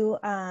to,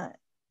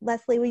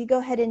 Leslie, will you go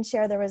ahead and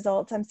share the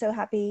results? I'm so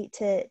happy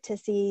to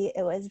see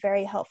it was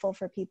very helpful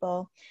for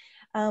people.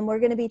 We're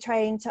going to be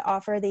trying to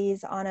offer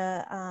these on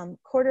a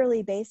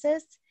quarterly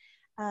basis,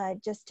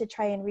 just to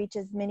try and reach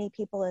as many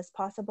people as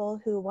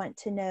possible who want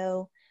to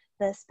know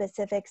the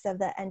specifics of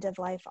the End of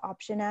Life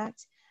Option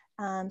Act.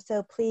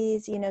 So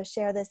please,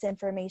 share this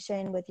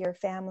information with your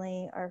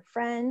family or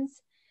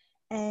friends,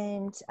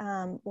 and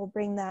we'll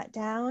bring that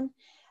down.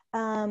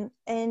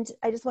 And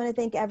I just want to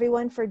thank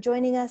everyone for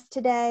joining us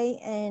today,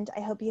 and I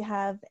hope you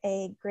have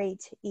a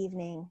great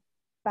evening.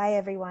 Bye,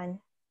 everyone.